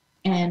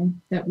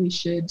 and that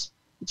it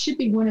should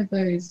be one of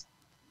those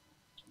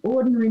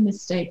ordinary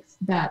mistakes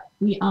that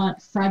we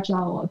aren't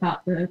fragile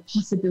about the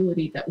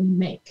possibility that we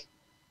make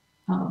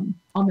on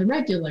the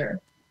regular,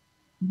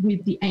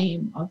 with the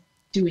aim of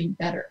doing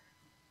better.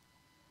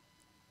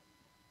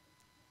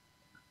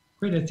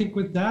 Great. I think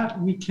with that,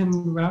 we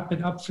can wrap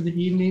it up for the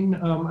evening.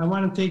 I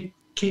want to thank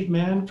Kate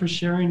Mann for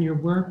sharing your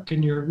work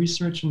and your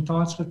research and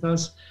thoughts with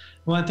us.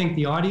 I want to thank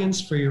the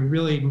audience for your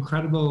really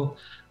incredible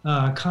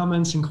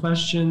comments and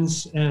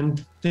questions.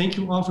 And thank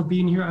you all for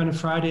being here on a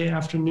Friday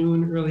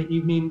afternoon, early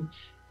evening.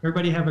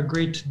 Everybody have a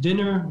great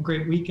dinner,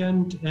 great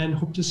weekend, and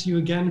hope to see you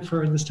again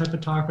for this type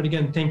of talk. But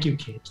again, thank you,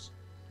 Kate.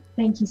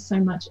 Thank you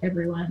so much,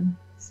 everyone,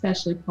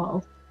 especially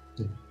Paul.